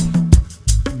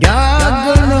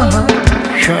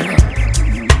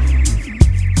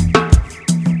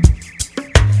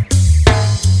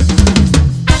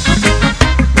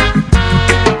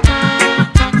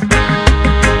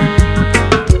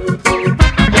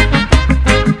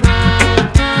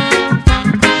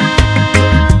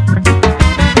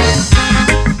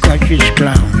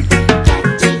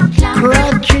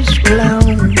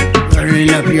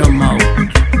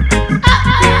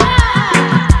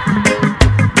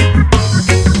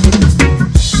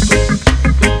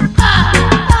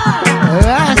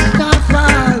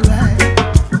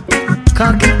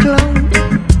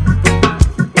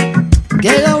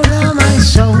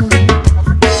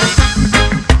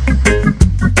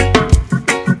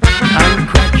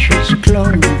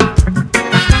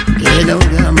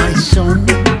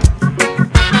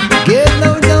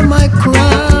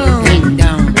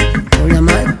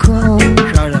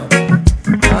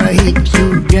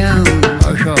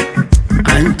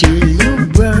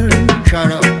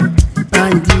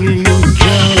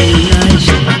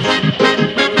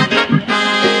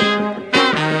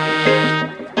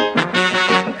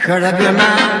 Shut up your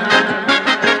mouth.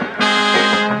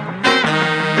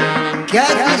 Get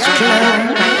this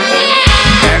clown.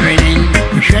 Everything.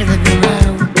 Shut up your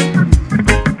mouth.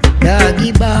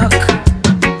 Doggy bark.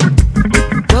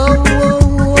 Whoa, whoa,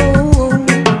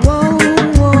 whoa, whoa,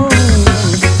 whoa.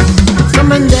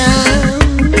 Coming down.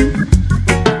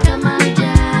 Come on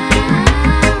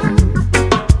down.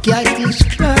 Get this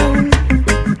clown.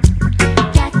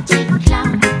 Get this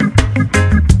clown.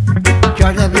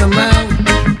 Shut up your mouth.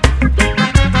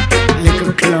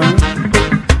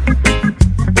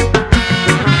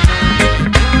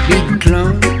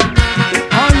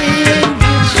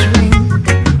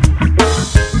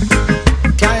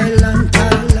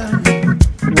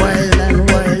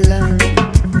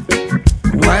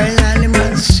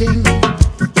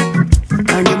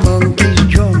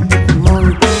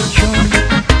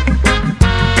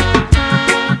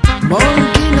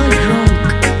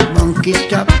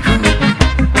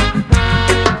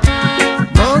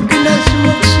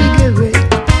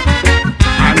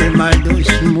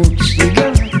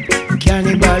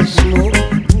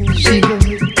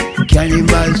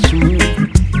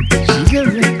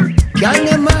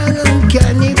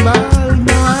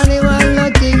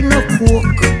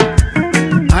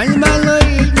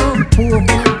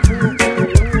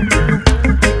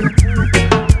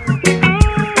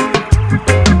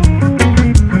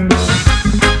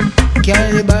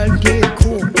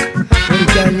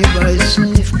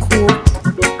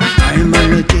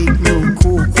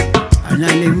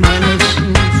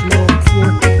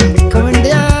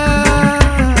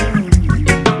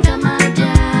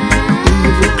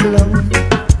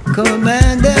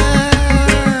 commander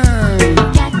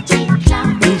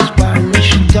in Spanish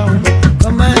Town.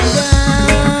 Commander,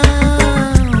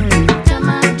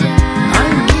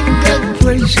 and give God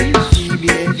praises.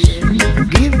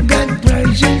 Give God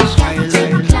praises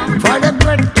for the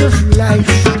breath of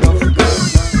life.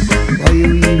 For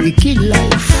you wicked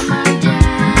life.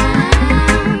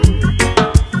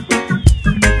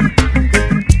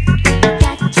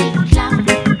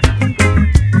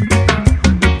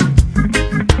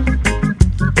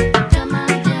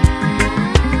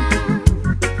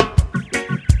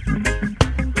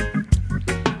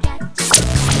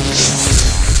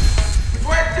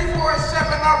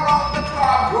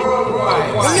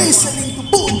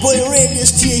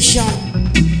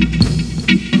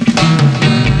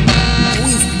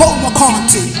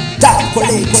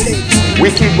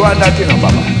 Wicked boy, that you know,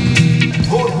 Baba.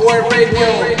 Good Boy Radio,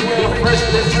 the first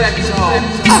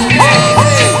section.